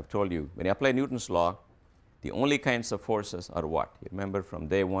places. I've told you, when you apply Newton's law, the only kinds of forces are what? You remember from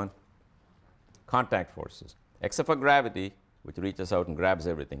day one? Contact forces. Except for gravity, which reaches out and grabs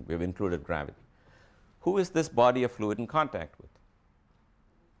everything. We've included gravity. Who is this body of fluid in contact with?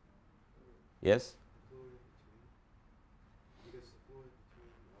 Yes?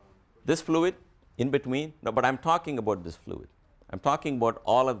 This fluid in between? No, but I'm talking about this fluid. I'm talking about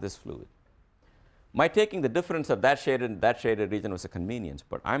all of this fluid. My taking the difference of that shaded region was a convenience,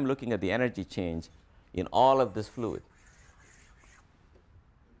 but I'm looking at the energy change in all of this fluid.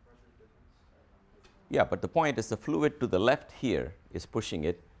 Yeah, but the point is the fluid to the left here is pushing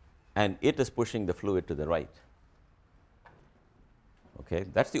it, and it is pushing the fluid to the right. Okay,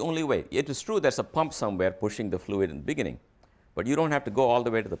 that's the only way. It is true there's a pump somewhere pushing the fluid in the beginning, but you don't have to go all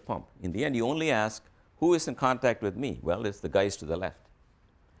the way to the pump. In the end, you only ask, who is in contact with me? Well, it's the guys to the left.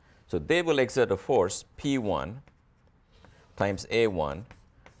 So they will exert a force P1 times A1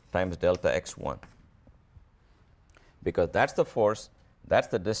 times delta x1, because that's the force, that's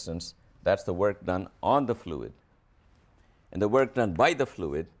the distance, that's the work done on the fluid. And the work done by the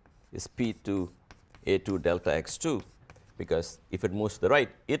fluid is P2 A2 delta x2, because if it moves to the right,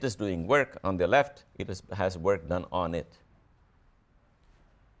 it is doing work. On the left, it has work done on it.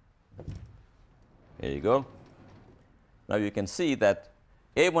 There you go. Now you can see that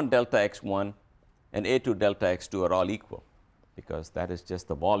A1 delta x1 and A2 delta x2 are all equal, because that is just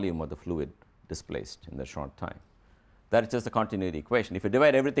the volume of the fluid displaced in the short time. That is just the continuity equation. If you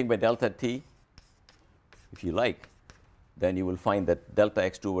divide everything by delta t, if you like, then you will find that delta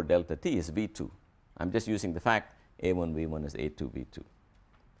x2 over delta t is v2. I'm just using the fact A1 v1 is A2 v2.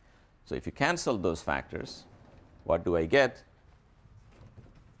 So if you cancel those factors, what do I get?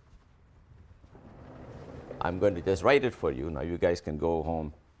 I'm going to just write it for you. Now you guys can go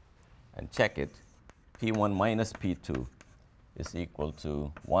home and check it. P1 minus P2 is equal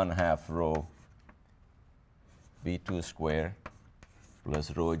to 1/2 rho V2 square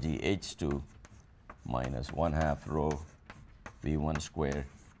plus rho g H2 minus 1/2 rho V1 square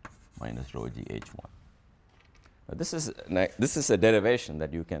minus rho g H1. Now this is a derivation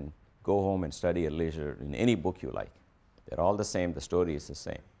that you can go home and study at leisure in any book you like. They're all the same. The story is the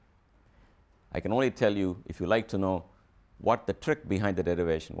same. I can only tell you, if you like to know what the trick behind the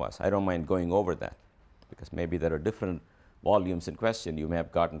derivation was. I don't mind going over that, because maybe there are different volumes in question. You may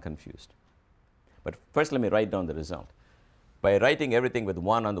have gotten confused. But first, let me write down the result. By writing everything with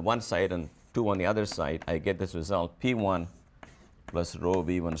 1 on the one side and 2 on the other side, I get this result: P1 plus rho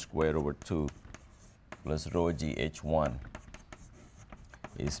V1 square over 2 plus rho g H1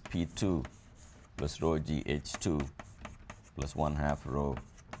 is P2 plus rho g H2 plus 1/2 rho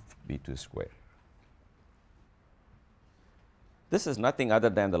V2 square. This is nothing other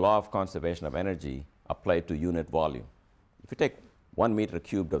than the law of conservation of energy applied to unit volume. If you take 1 meter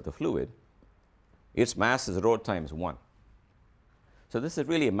cubed of the fluid, its mass is rho times 1. So this is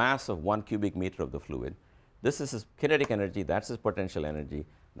really a mass of 1 cubic meter of the fluid. This is its kinetic energy, that's its potential energy,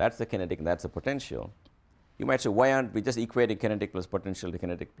 that's the kinetic, and that's the potential. You might say, why aren't we just equating kinetic plus potential to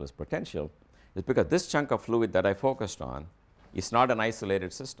kinetic plus potential? It's because this chunk of fluid that I focused on is not an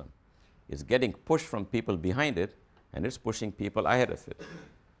isolated system. It's getting pushed from people behind it, and it's pushing people ahead of it.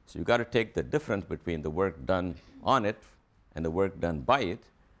 So you've got to take the difference between the work done on it and the work done by it.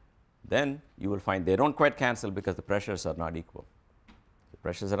 Then you will find they don't quite cancel because the pressures are not equal. If the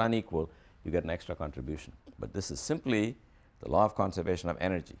pressures are unequal, you get an extra contribution. But this is simply the law of conservation of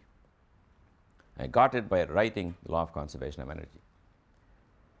energy. I got it by writing the law of conservation of energy.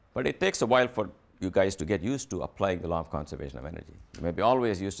 But it takes a while for you guys to get used to applying the law of conservation of energy. You may be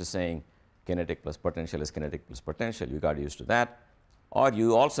always used to saying kinetic plus potential is kinetic plus potential. You got used to that. Or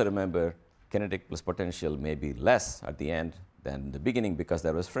you also remember kinetic plus potential may be less at the end than the beginning because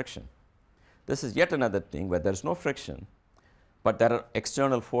there was friction. This is yet another thing where there's no friction, but there are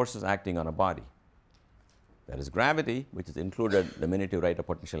external forces acting on a body. There is gravity, which is included the minute you write a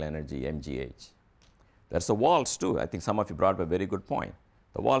potential energy, mgh. There's the walls too. I think some of you brought up a very good point.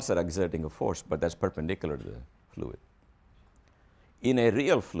 The walls are exerting a force, but that's perpendicular to the fluid. In a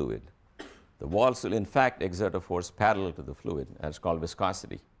real fluid, the walls will in fact exert a force parallel to the fluid, and it's called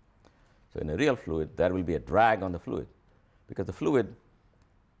viscosity. So in a real fluid, there will be a drag on the fluid, because the fluid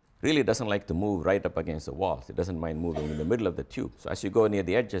really doesn't like to move right up against the walls. It doesn't mind moving in the middle of the tube. So as you go near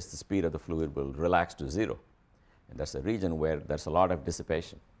the edges, the speed of the fluid will relax to 0. And that's a region where there's a lot of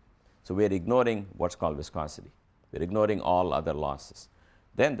dissipation. So we're ignoring what's called viscosity. We're ignoring all other losses.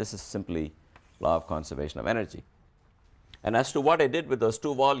 Then this is simply law of conservation of energy. And as to what I did with those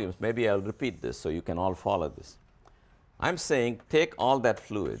 2 volumes, maybe I'll repeat this so you can all follow this. I'm saying take all that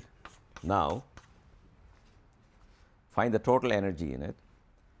fluid now, find the total energy in it,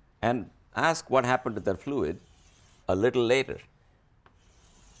 and ask what happened to that fluid a little later.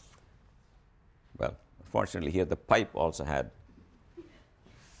 Well, unfortunately here the pipe also had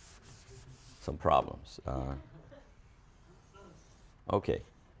some problems. Okay.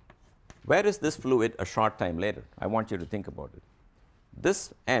 Where is this fluid a short time later? I want you to think about it.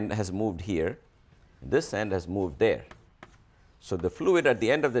 This end has moved here, this end has moved there. So the fluid at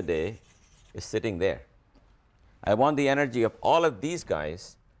the end of the day is sitting there. I want the energy of all of these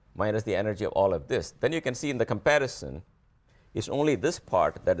guys minus the energy of all of this. Then you can see in the comparison, it's only this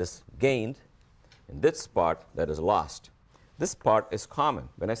part that is gained and this part that is lost. This part is common.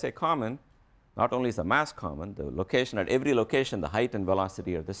 When I say common, not only is the mass common, the location, at every location, the height and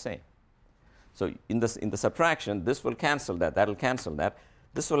velocity are the same. So in the subtraction, this will cancel that, that will cancel that.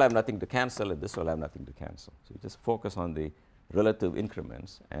 This will have nothing to cancel, and this will have nothing to cancel. So you just focus on the relative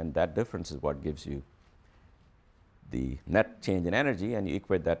increments, and that difference is what gives you the net change in energy, and you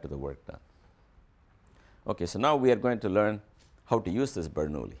equate that to the work done. Okay, so now we are going to learn how to use this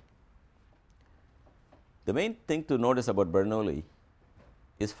Bernoulli. The main thing to notice about Bernoulli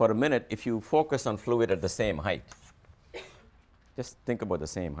is, for a minute, if you focus on fluid at the same height, just think about the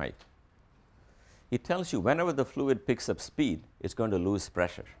same height. It tells you whenever the fluid picks up speed, it's going to lose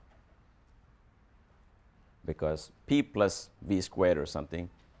pressure, because P plus V squared or something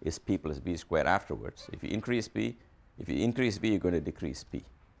is P plus V squared afterwards. If you increase P, you're going to decrease P.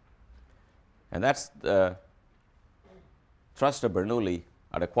 And that's the thrust of Bernoulli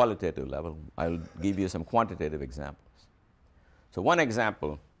at a qualitative level. I'll give you some quantitative examples. So one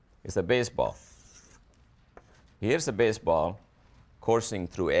example is a baseball. Here's a baseball coursing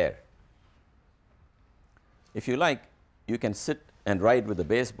through air. If you like, you can sit and ride with the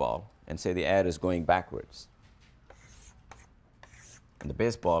baseball and say the air is going backwards, and the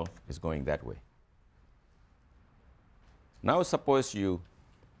baseball is going that way. Now suppose you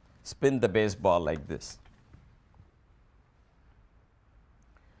spin the baseball like this.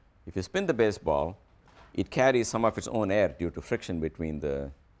 If you spin the baseball, it carries some of its own air due to friction between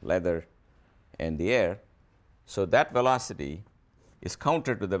the leather and the air. So that velocity is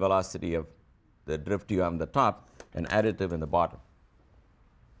counter to the velocity of the drift you have on the top and additive in the bottom.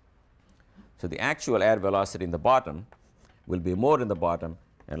 So the actual air velocity in the bottom will be more in the bottom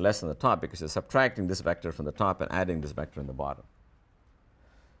and less in the top, because you're subtracting this vector from the top and adding this vector in the bottom.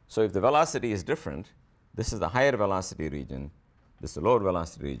 So if the velocity is different, this is the higher velocity region, this is the lower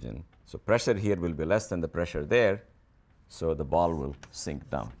velocity region. So pressure here will be less than the pressure there, so the ball will sink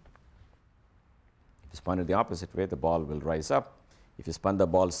down. If you spun it the opposite way, the ball will rise up. If you spun the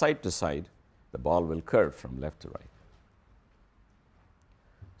ball side to side, the ball will curve from left to right.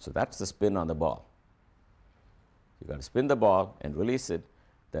 So that's the spin on the ball. You've got to spin the ball and release it,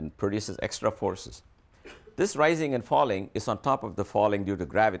 then produces extra forces. This rising and falling is on top of the falling due to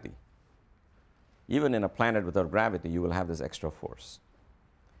gravity. Even in a planet without gravity, you will have this extra force.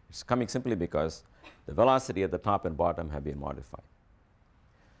 It's coming simply because the velocity at the top and bottom have been modified.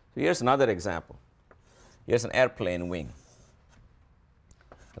 So here's another example. Here's an airplane wing.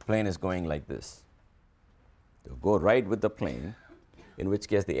 The plane is going like this. So go right with the plane, in which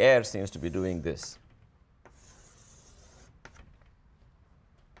case the air seems to be doing this.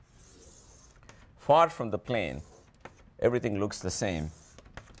 Far from the plane, everything looks the same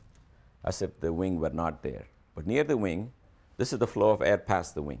as if the wing were not there. But near the wing, this is the flow of air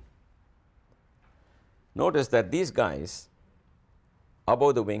past the wing. Notice that these guys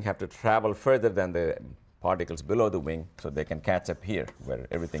above the wing have to travel further than the particles below the wing, so they can catch up here where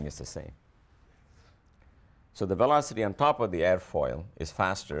everything is the same. So the velocity on top of the airfoil is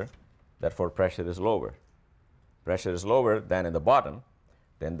faster, therefore pressure is lower. Pressure is lower than in the bottom,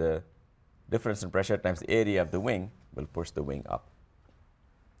 then the difference in pressure times the area of the wing will push the wing up.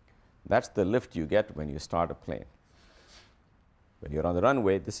 That's the lift you get when you start a plane. When you're on the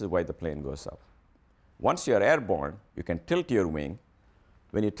runway, this is why the plane goes up. Once you're airborne, you can tilt your wing.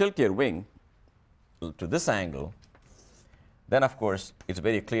 When you tilt your wing to this angle, then of course it's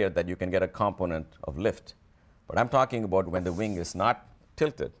very clear that you can get a component of lift. But I'm talking about when the wing is not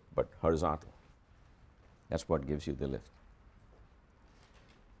tilted but horizontal. That's what gives you the lift.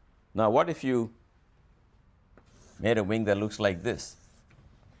 Now what if you made a wing that looks like this?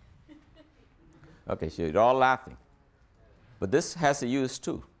 Okay, so you're all laughing. But this has a use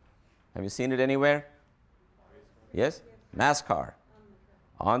too. Have you seen it anywhere? Yes? NASCAR.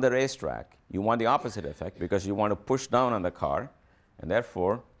 On the racetrack, you want the opposite effect because you want to push down on the car, and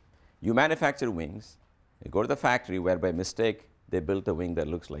therefore you manufacture wings. You go to the factory where by mistake they built a wing that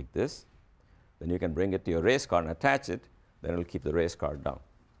looks like this. Then you can bring it to your race car and attach it. Then it will keep the race car down.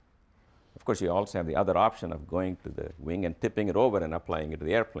 Of course, you also have the other option of going to the wing and tipping it over and applying it to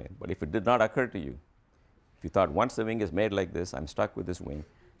the airplane. But if it did not occur to you, if you thought once the wing is made like this, I'm stuck with this wing,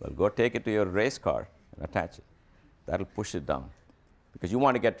 well, go take it to your race car and attach it. That'll push it down because you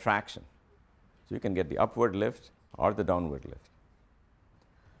want to get traction. So you can get the upward lift or the downward lift.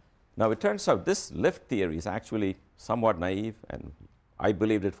 Now, it turns out this lift theory is actually somewhat naive, and I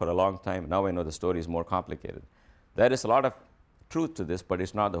believed it for a long time. Now I know the story is more complicated. There is a lot of truth to this, but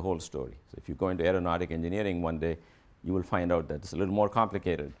it's not the whole story. So if you go into aeronautic engineering one day, you will find out that it's a little more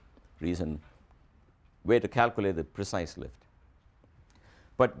complicated way to calculate the precise lift.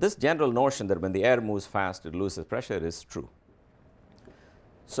 But this general notion that when the air moves fast, it loses pressure is true.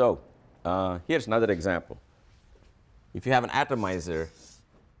 So here's another example. If you have an atomizer,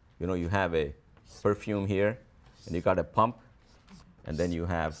 you know, you have a perfume here, and you got a pump, and then you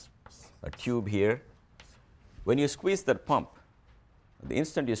have a tube here. When you squeeze that pump, the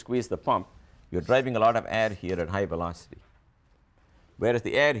instant you squeeze the pump, you're driving a lot of air here at high velocity, whereas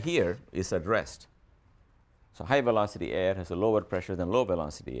the air here is at rest. So high velocity air has a lower pressure than low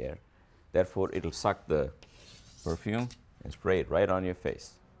velocity air. Therefore, it will suck the perfume and spray it right on your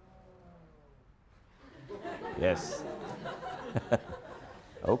face. Yes.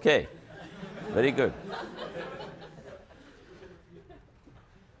 Okay. Very good.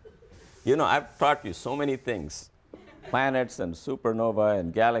 You know, I've taught you so many things, planets and supernova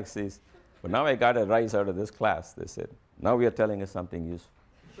and galaxies, but now I got a rise out of this class. They said, now we are telling us something useful.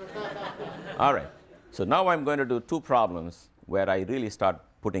 All right. So now I'm going to do two problems where I really start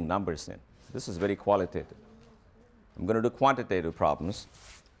putting numbers in. This is very qualitative. I'm going to do quantitative problems,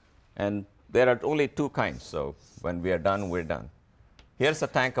 and there are only two kinds. So when we are done, we're done. Here's a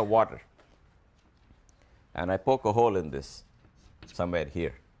tank of water, and I poke a hole in this somewhere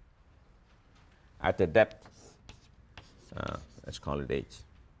here at a depth, let's call it h.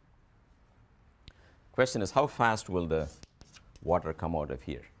 Question is, how fast will the water come out of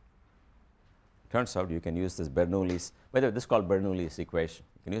here. Turns out you can use this Bernoulli's, by the way, this is called Bernoulli's equation.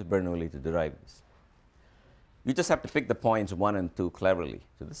 You can use Bernoulli to derive this. You just have to pick the points 1 and 2 cleverly.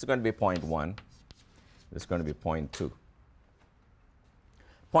 So this is going to be point 1. This is going to be point 2.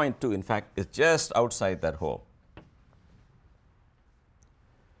 Point 2, in fact, is just outside that hole.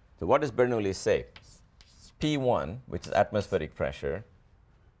 So what does Bernoulli say? P1, which is atmospheric pressure,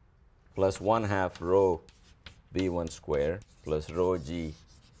 plus 1/2 rho V1 square plus rho g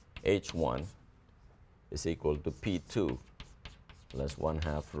H1 is equal to P2 plus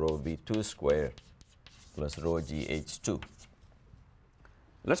 1/2 rho V2 square plus rho g H2.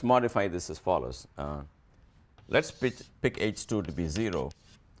 Let's modify this as follows. Let's pick H2 to be 0.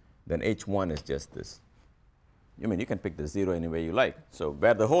 Then H1 is just this. I mean, you can pick the 0 any way you like. So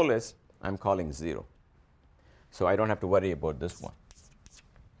where the hole is, I'm calling 0. So I don't have to worry about this one.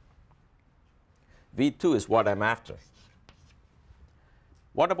 V2 is what I'm after.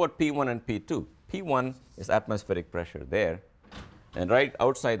 What about P1 and P2? P1 is atmospheric pressure there. And right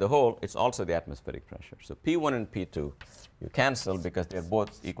outside the hole, it's also the atmospheric pressure. So P1 and P2, you cancel because they're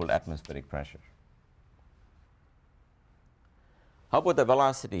both equal to atmospheric pressure. How about the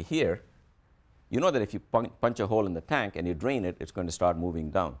velocity here? You know that if you punch a hole in the tank and you drain it, it's going to start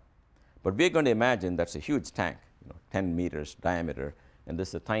moving down. But we're going to imagine that's a huge tank, 10 meters diameter, and this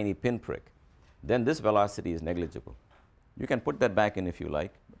is a tiny pinprick. Then this velocity is negligible. You can put that back in if you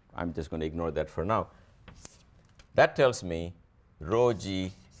like. I'm just going to ignore that for now. That tells me rho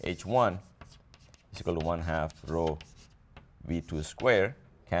g H1 is equal to 1/2 rho V2 square.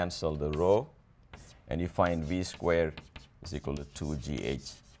 Cancel the rho, and you find V square is equal to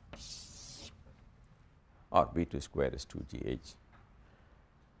 2gh. Or V2 square is 2gh.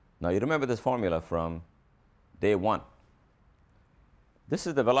 Now you remember this formula from day 1. This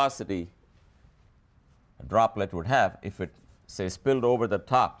is the velocity a droplet would have if it, say, spilled over the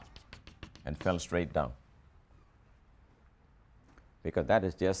top and fell straight down. Because that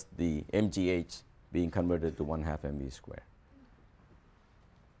is just the mgh being converted to 1/2 mv square.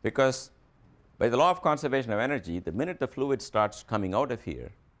 Because by the law of conservation of energy, the minute the fluid starts coming out of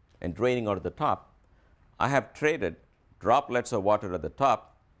here and draining out of the top, I have traded droplets of water at the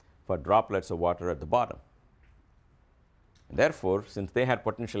top for droplets of water at the bottom. And therefore, since they had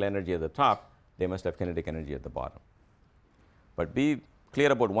potential energy at the top, they must have kinetic energy at the bottom. But be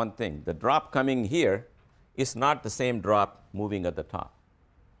clear about one thing. The drop coming here is not the same drop moving at the top.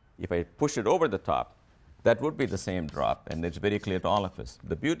 If I push it over the top, that would be the same drop, and it's very clear to all of us.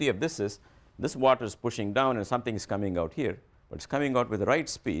 The beauty of this is this water is pushing down and something is coming out here, but it's coming out with the right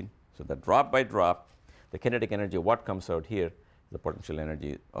speed, so that drop by drop, the kinetic energy of what comes out here is the potential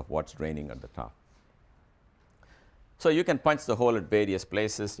energy of what's draining at the top. So you can punch the hole at various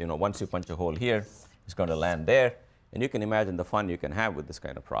places. Once you punch a hole here, it's going to land there, and you can imagine the fun you can have with this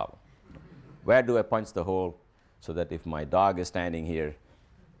kind of problem. Where do I punch the hole so that if my dog is standing here,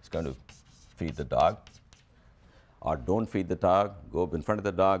 it's going to feed the dog? Or don't feed the dog, go in front of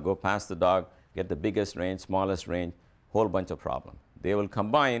the dog, go past the dog, get the biggest range, smallest range, whole bunch of problems. They will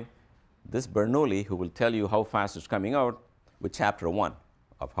combine this Bernoulli, who will tell you how fast it's coming out, with chapter 1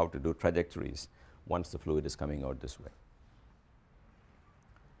 of how to do trajectories once the fluid is coming out this way.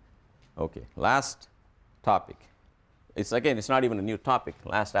 Okay, last topic. It's not even a new topic.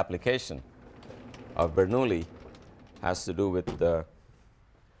 Last application of Bernoulli has to do with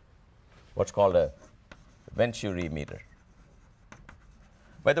what's called a Venturi meter.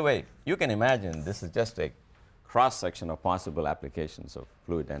 By the way, you can imagine this is just a cross-section of possible applications of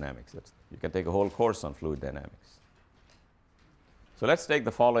fluid dynamics. You can take a whole course on fluid dynamics. So let's take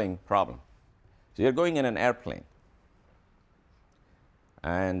the following problem. So you're going in an airplane,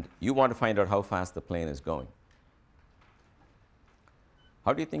 and you want to find out how fast the plane is going.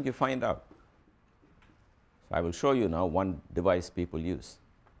 How do you think you find out? So I will show you now one device people use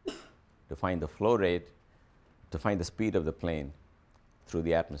to find the flow rate, to find the speed of the plane through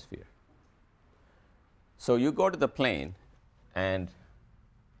the atmosphere. So you go to the plane and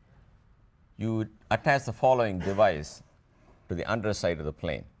you attach the following device to the underside of the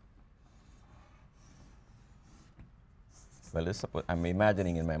plane. Well, I'm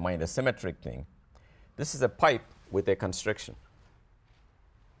imagining in my mind a symmetric thing. This is a pipe with a constriction.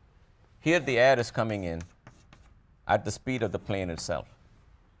 Here the air is coming in at the speed of the plane itself.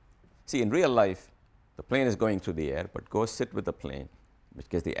 See, in real life, the plane is going through the air, but go sit with the plane, in which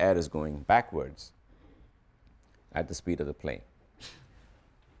case the air is going backwards at the speed of the plane.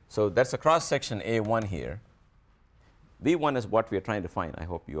 So that's a cross-section A1 here. V1 is what we are trying to find. I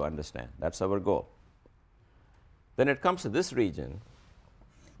hope you understand. That's our goal. Then it comes to this region.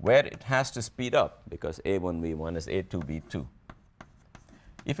 where it has to speed up because A1, V1 is A2, V2.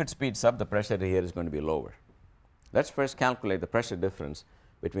 If it speeds up, the pressure here is going to be lower. Let's first calculate the pressure difference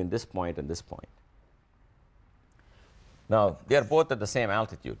between this point and this point. Now, they are both at the same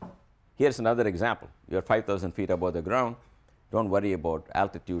altitude. Here's another example. You are 5,000 feet above the ground. Don't worry about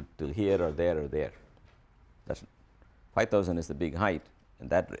altitude till here or there or there. That's 5,000 is the big height, and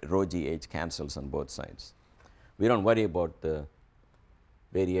that rho gh cancels on both sides. We don't worry about the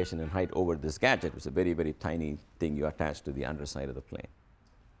variation in height over this gadget. It's a very, very tiny thing you attach to the underside of the plane.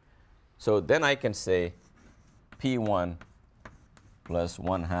 So then I can say P1 plus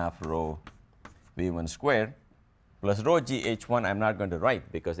 1/2 rho V1 squared plus rho gh1 I'm not going to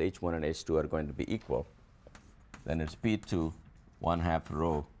write because h1 and h2 are going to be equal. Then it's P2 1/2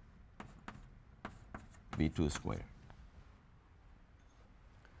 rho V2 squared.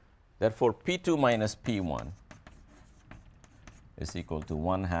 Therefore, P2 minus P1 is equal to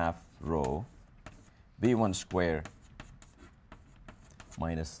 1/2 rho V1 squared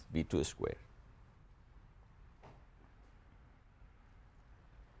minus V2 squared.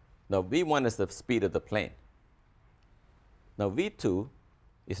 Now, V1 is the speed of the plane. Now, V2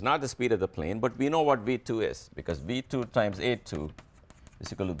 is not the speed of the plane, but we know what V2 is because V2 times A2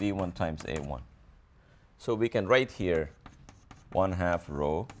 is equal to V1 times A1. So we can write here 1/2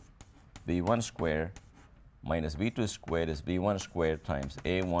 rho V1 squared minus V2 squared is V1 squared times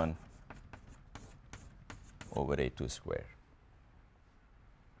A1 over A2 squared.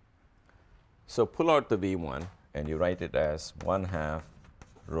 So pull out the V1 and you write it as 1/2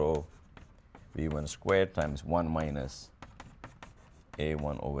 rho V1 squared times 1 minus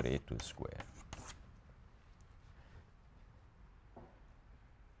A1 over A2 squared.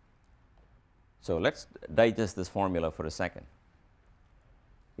 So let's digest this formula for a second.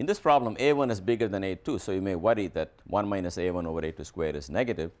 In this problem, A1 is bigger than A2, so you may worry that 1 minus A1 over A2 squared is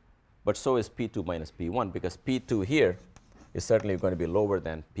negative, but so is P2 minus P1 because P2 here is certainly going to be lower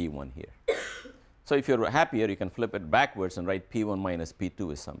than P1 here. So if you're happier, you can flip it backwards and write P1 minus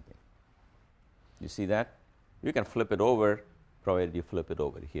P2 is something. You see that? You can flip it over, provided you flip it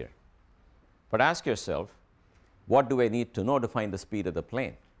over here. But ask yourself, what do I need to know to find the speed of the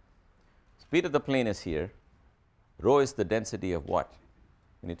plane? Speed of the plane is here. Rho is the density of what?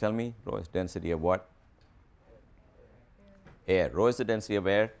 Can you tell me? Rho is density of what? Air. Rho is the density of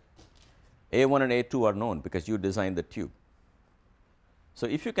air. A1 and A2 are known because you designed the tube. So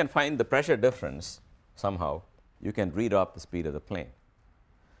if you can find the pressure difference somehow, you can read off the speed of the plane.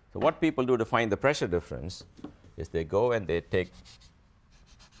 So what people do to find the pressure difference is they go and they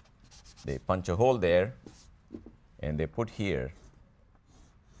punch a hole there and they put here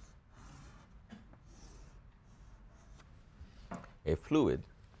a fluid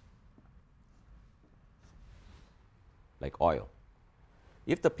like oil.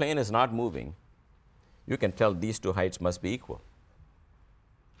 If the plane is not moving, you can tell these two heights must be equal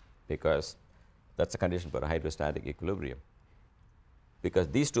because that's a condition for a hydrostatic equilibrium, because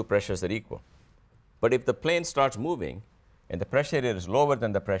these two pressures are equal. But if the plane starts moving and the pressure here is lower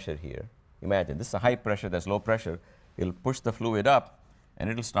than the pressure here, imagine this is a high pressure, there's low pressure, it'll push the fluid up and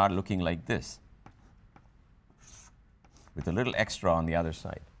it'll start looking like this with a little extra on the other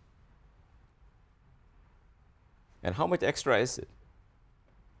side. And how much extra is it?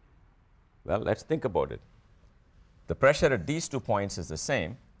 Well, let's think about it. The pressure at these 2 points is the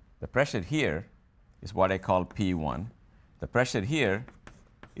same. The pressure here is what I call P1. The pressure here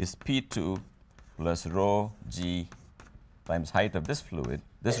is P2 plus rho g times height of this fluid.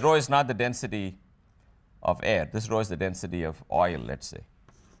 This rho is not the density of air. This rho is the density of oil, let's say.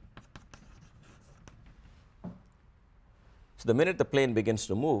 So the minute the plane begins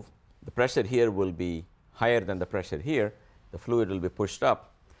to move, the pressure here will be higher than the pressure here. The fluid will be pushed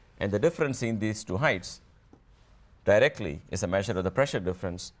up. And the difference in these two heights directly is a measure of the pressure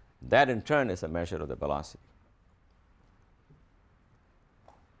difference. That in turn is a measure of the velocity.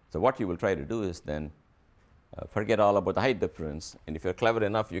 So what you will try to do is then forget all about the height difference. And if you're clever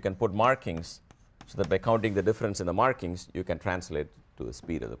enough, you can put markings so that by counting the difference in the markings, you can translate to the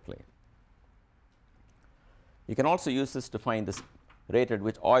speed of the plane. You can also use this to find the rate at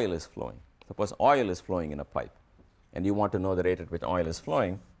which oil is flowing. Suppose oil is flowing in a pipe, and you want to know the rate at which oil is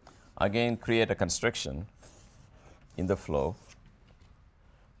flowing. Again, create a constriction in the flow,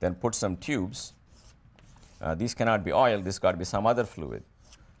 then put some tubes. These cannot be oil, this got to be some other fluid.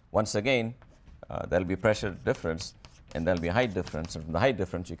 Once again, there will be pressure difference and there will be height difference, and from the height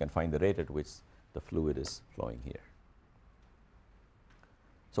difference you can find the rate at which the fluid is flowing here.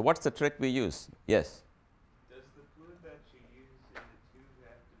 So what's the trick we use? Yes? Does the fluid that you use in the tube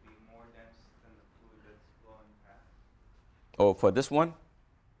have to be more dense than the fluid that's flowing past? Oh, for this one?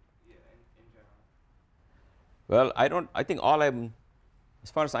 Well, I think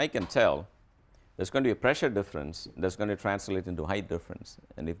as far as I can tell, there's going to be a pressure difference that's going to translate into height difference.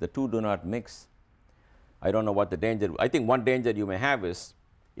 And if the two do not mix, I don't know what the danger. I think one danger you may have is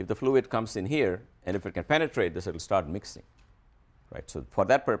if the fluid comes in here, and if it can penetrate this, it will start mixing. Right? So for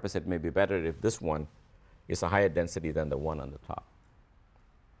that purpose, it may be better if this one is a higher density than the one on the top.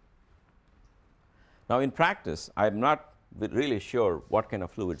 Now, in practice, I'm not really sure what kind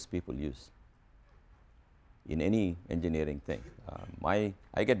of fluids people use in any engineering thing. I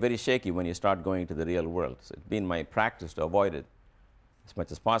get very shaky when you start going to the real world. So it's been my practice to avoid it as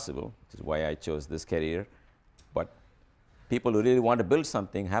much as possible, which is why I chose this career. But people who really want to build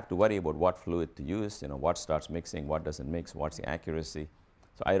something have to worry about what fluid to use, what starts mixing, what doesn't mix, what's the accuracy.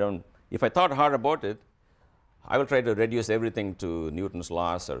 So if I thought hard about it, I will try to reduce everything to Newton's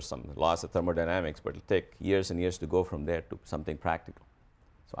laws or some laws of thermodynamics, but it'll take years and years to go from there to something practical.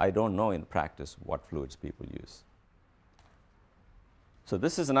 So I don't know in practice what fluids people use. So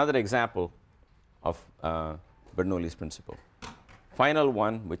this is another example of Bernoulli's principle. Final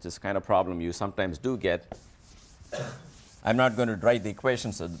one, which is kind of problem you sometimes do get. I'm not going to write the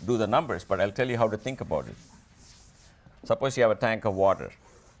equations or do the numbers, but I'll tell you how to think about it. Suppose you have a tank of water,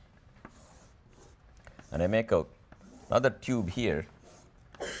 and I make another tube here,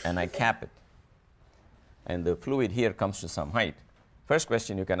 and I cap it. And the fluid here comes to some height. First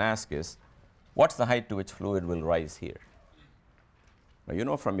question you can ask is, what's the height to which fluid will rise here? Now, you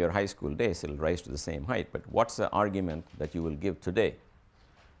know from your high school days it will rise to the same height, but what's the argument that you will give today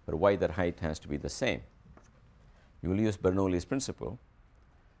for why that height has to be the same? You will use Bernoulli's principle,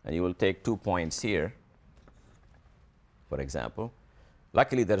 and you will take 2 points here, for example.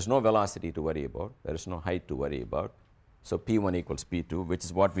 Luckily, there is no velocity to worry about. There is no height to worry about. So P1 equals P2, which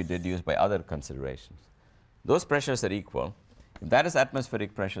is what we deduced by other considerations. Those pressures are equal. If that is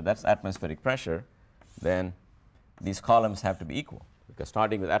atmospheric pressure, that's atmospheric pressure, then these columns have to be equal. Because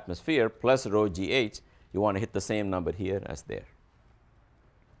starting with atmosphere plus rho GH, you want to hit the same number here as there.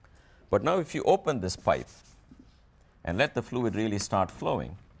 But now if you open this pipe and let the fluid really start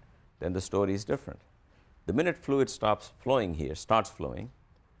flowing, then the story is different. The minute fluid stops flowing here, starts flowing,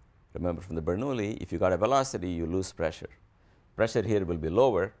 remember from the Bernoulli, if you got a velocity, you lose pressure. Pressure here will be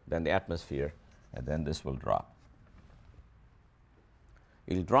lower than the atmosphere, and then this will drop.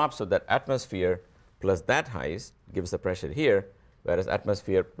 It will drop so that atmosphere plus that height gives the pressure here, whereas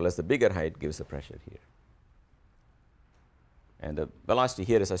atmosphere plus the bigger height gives the pressure here. And the velocity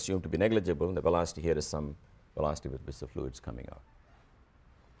here is assumed to be negligible, and the velocity here is some velocity with which the fluid is coming out.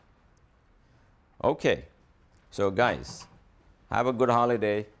 Okay, so guys, have a good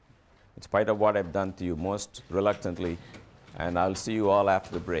holiday, in spite of what I've done to you most reluctantly, and I'll see you all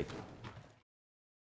after the break.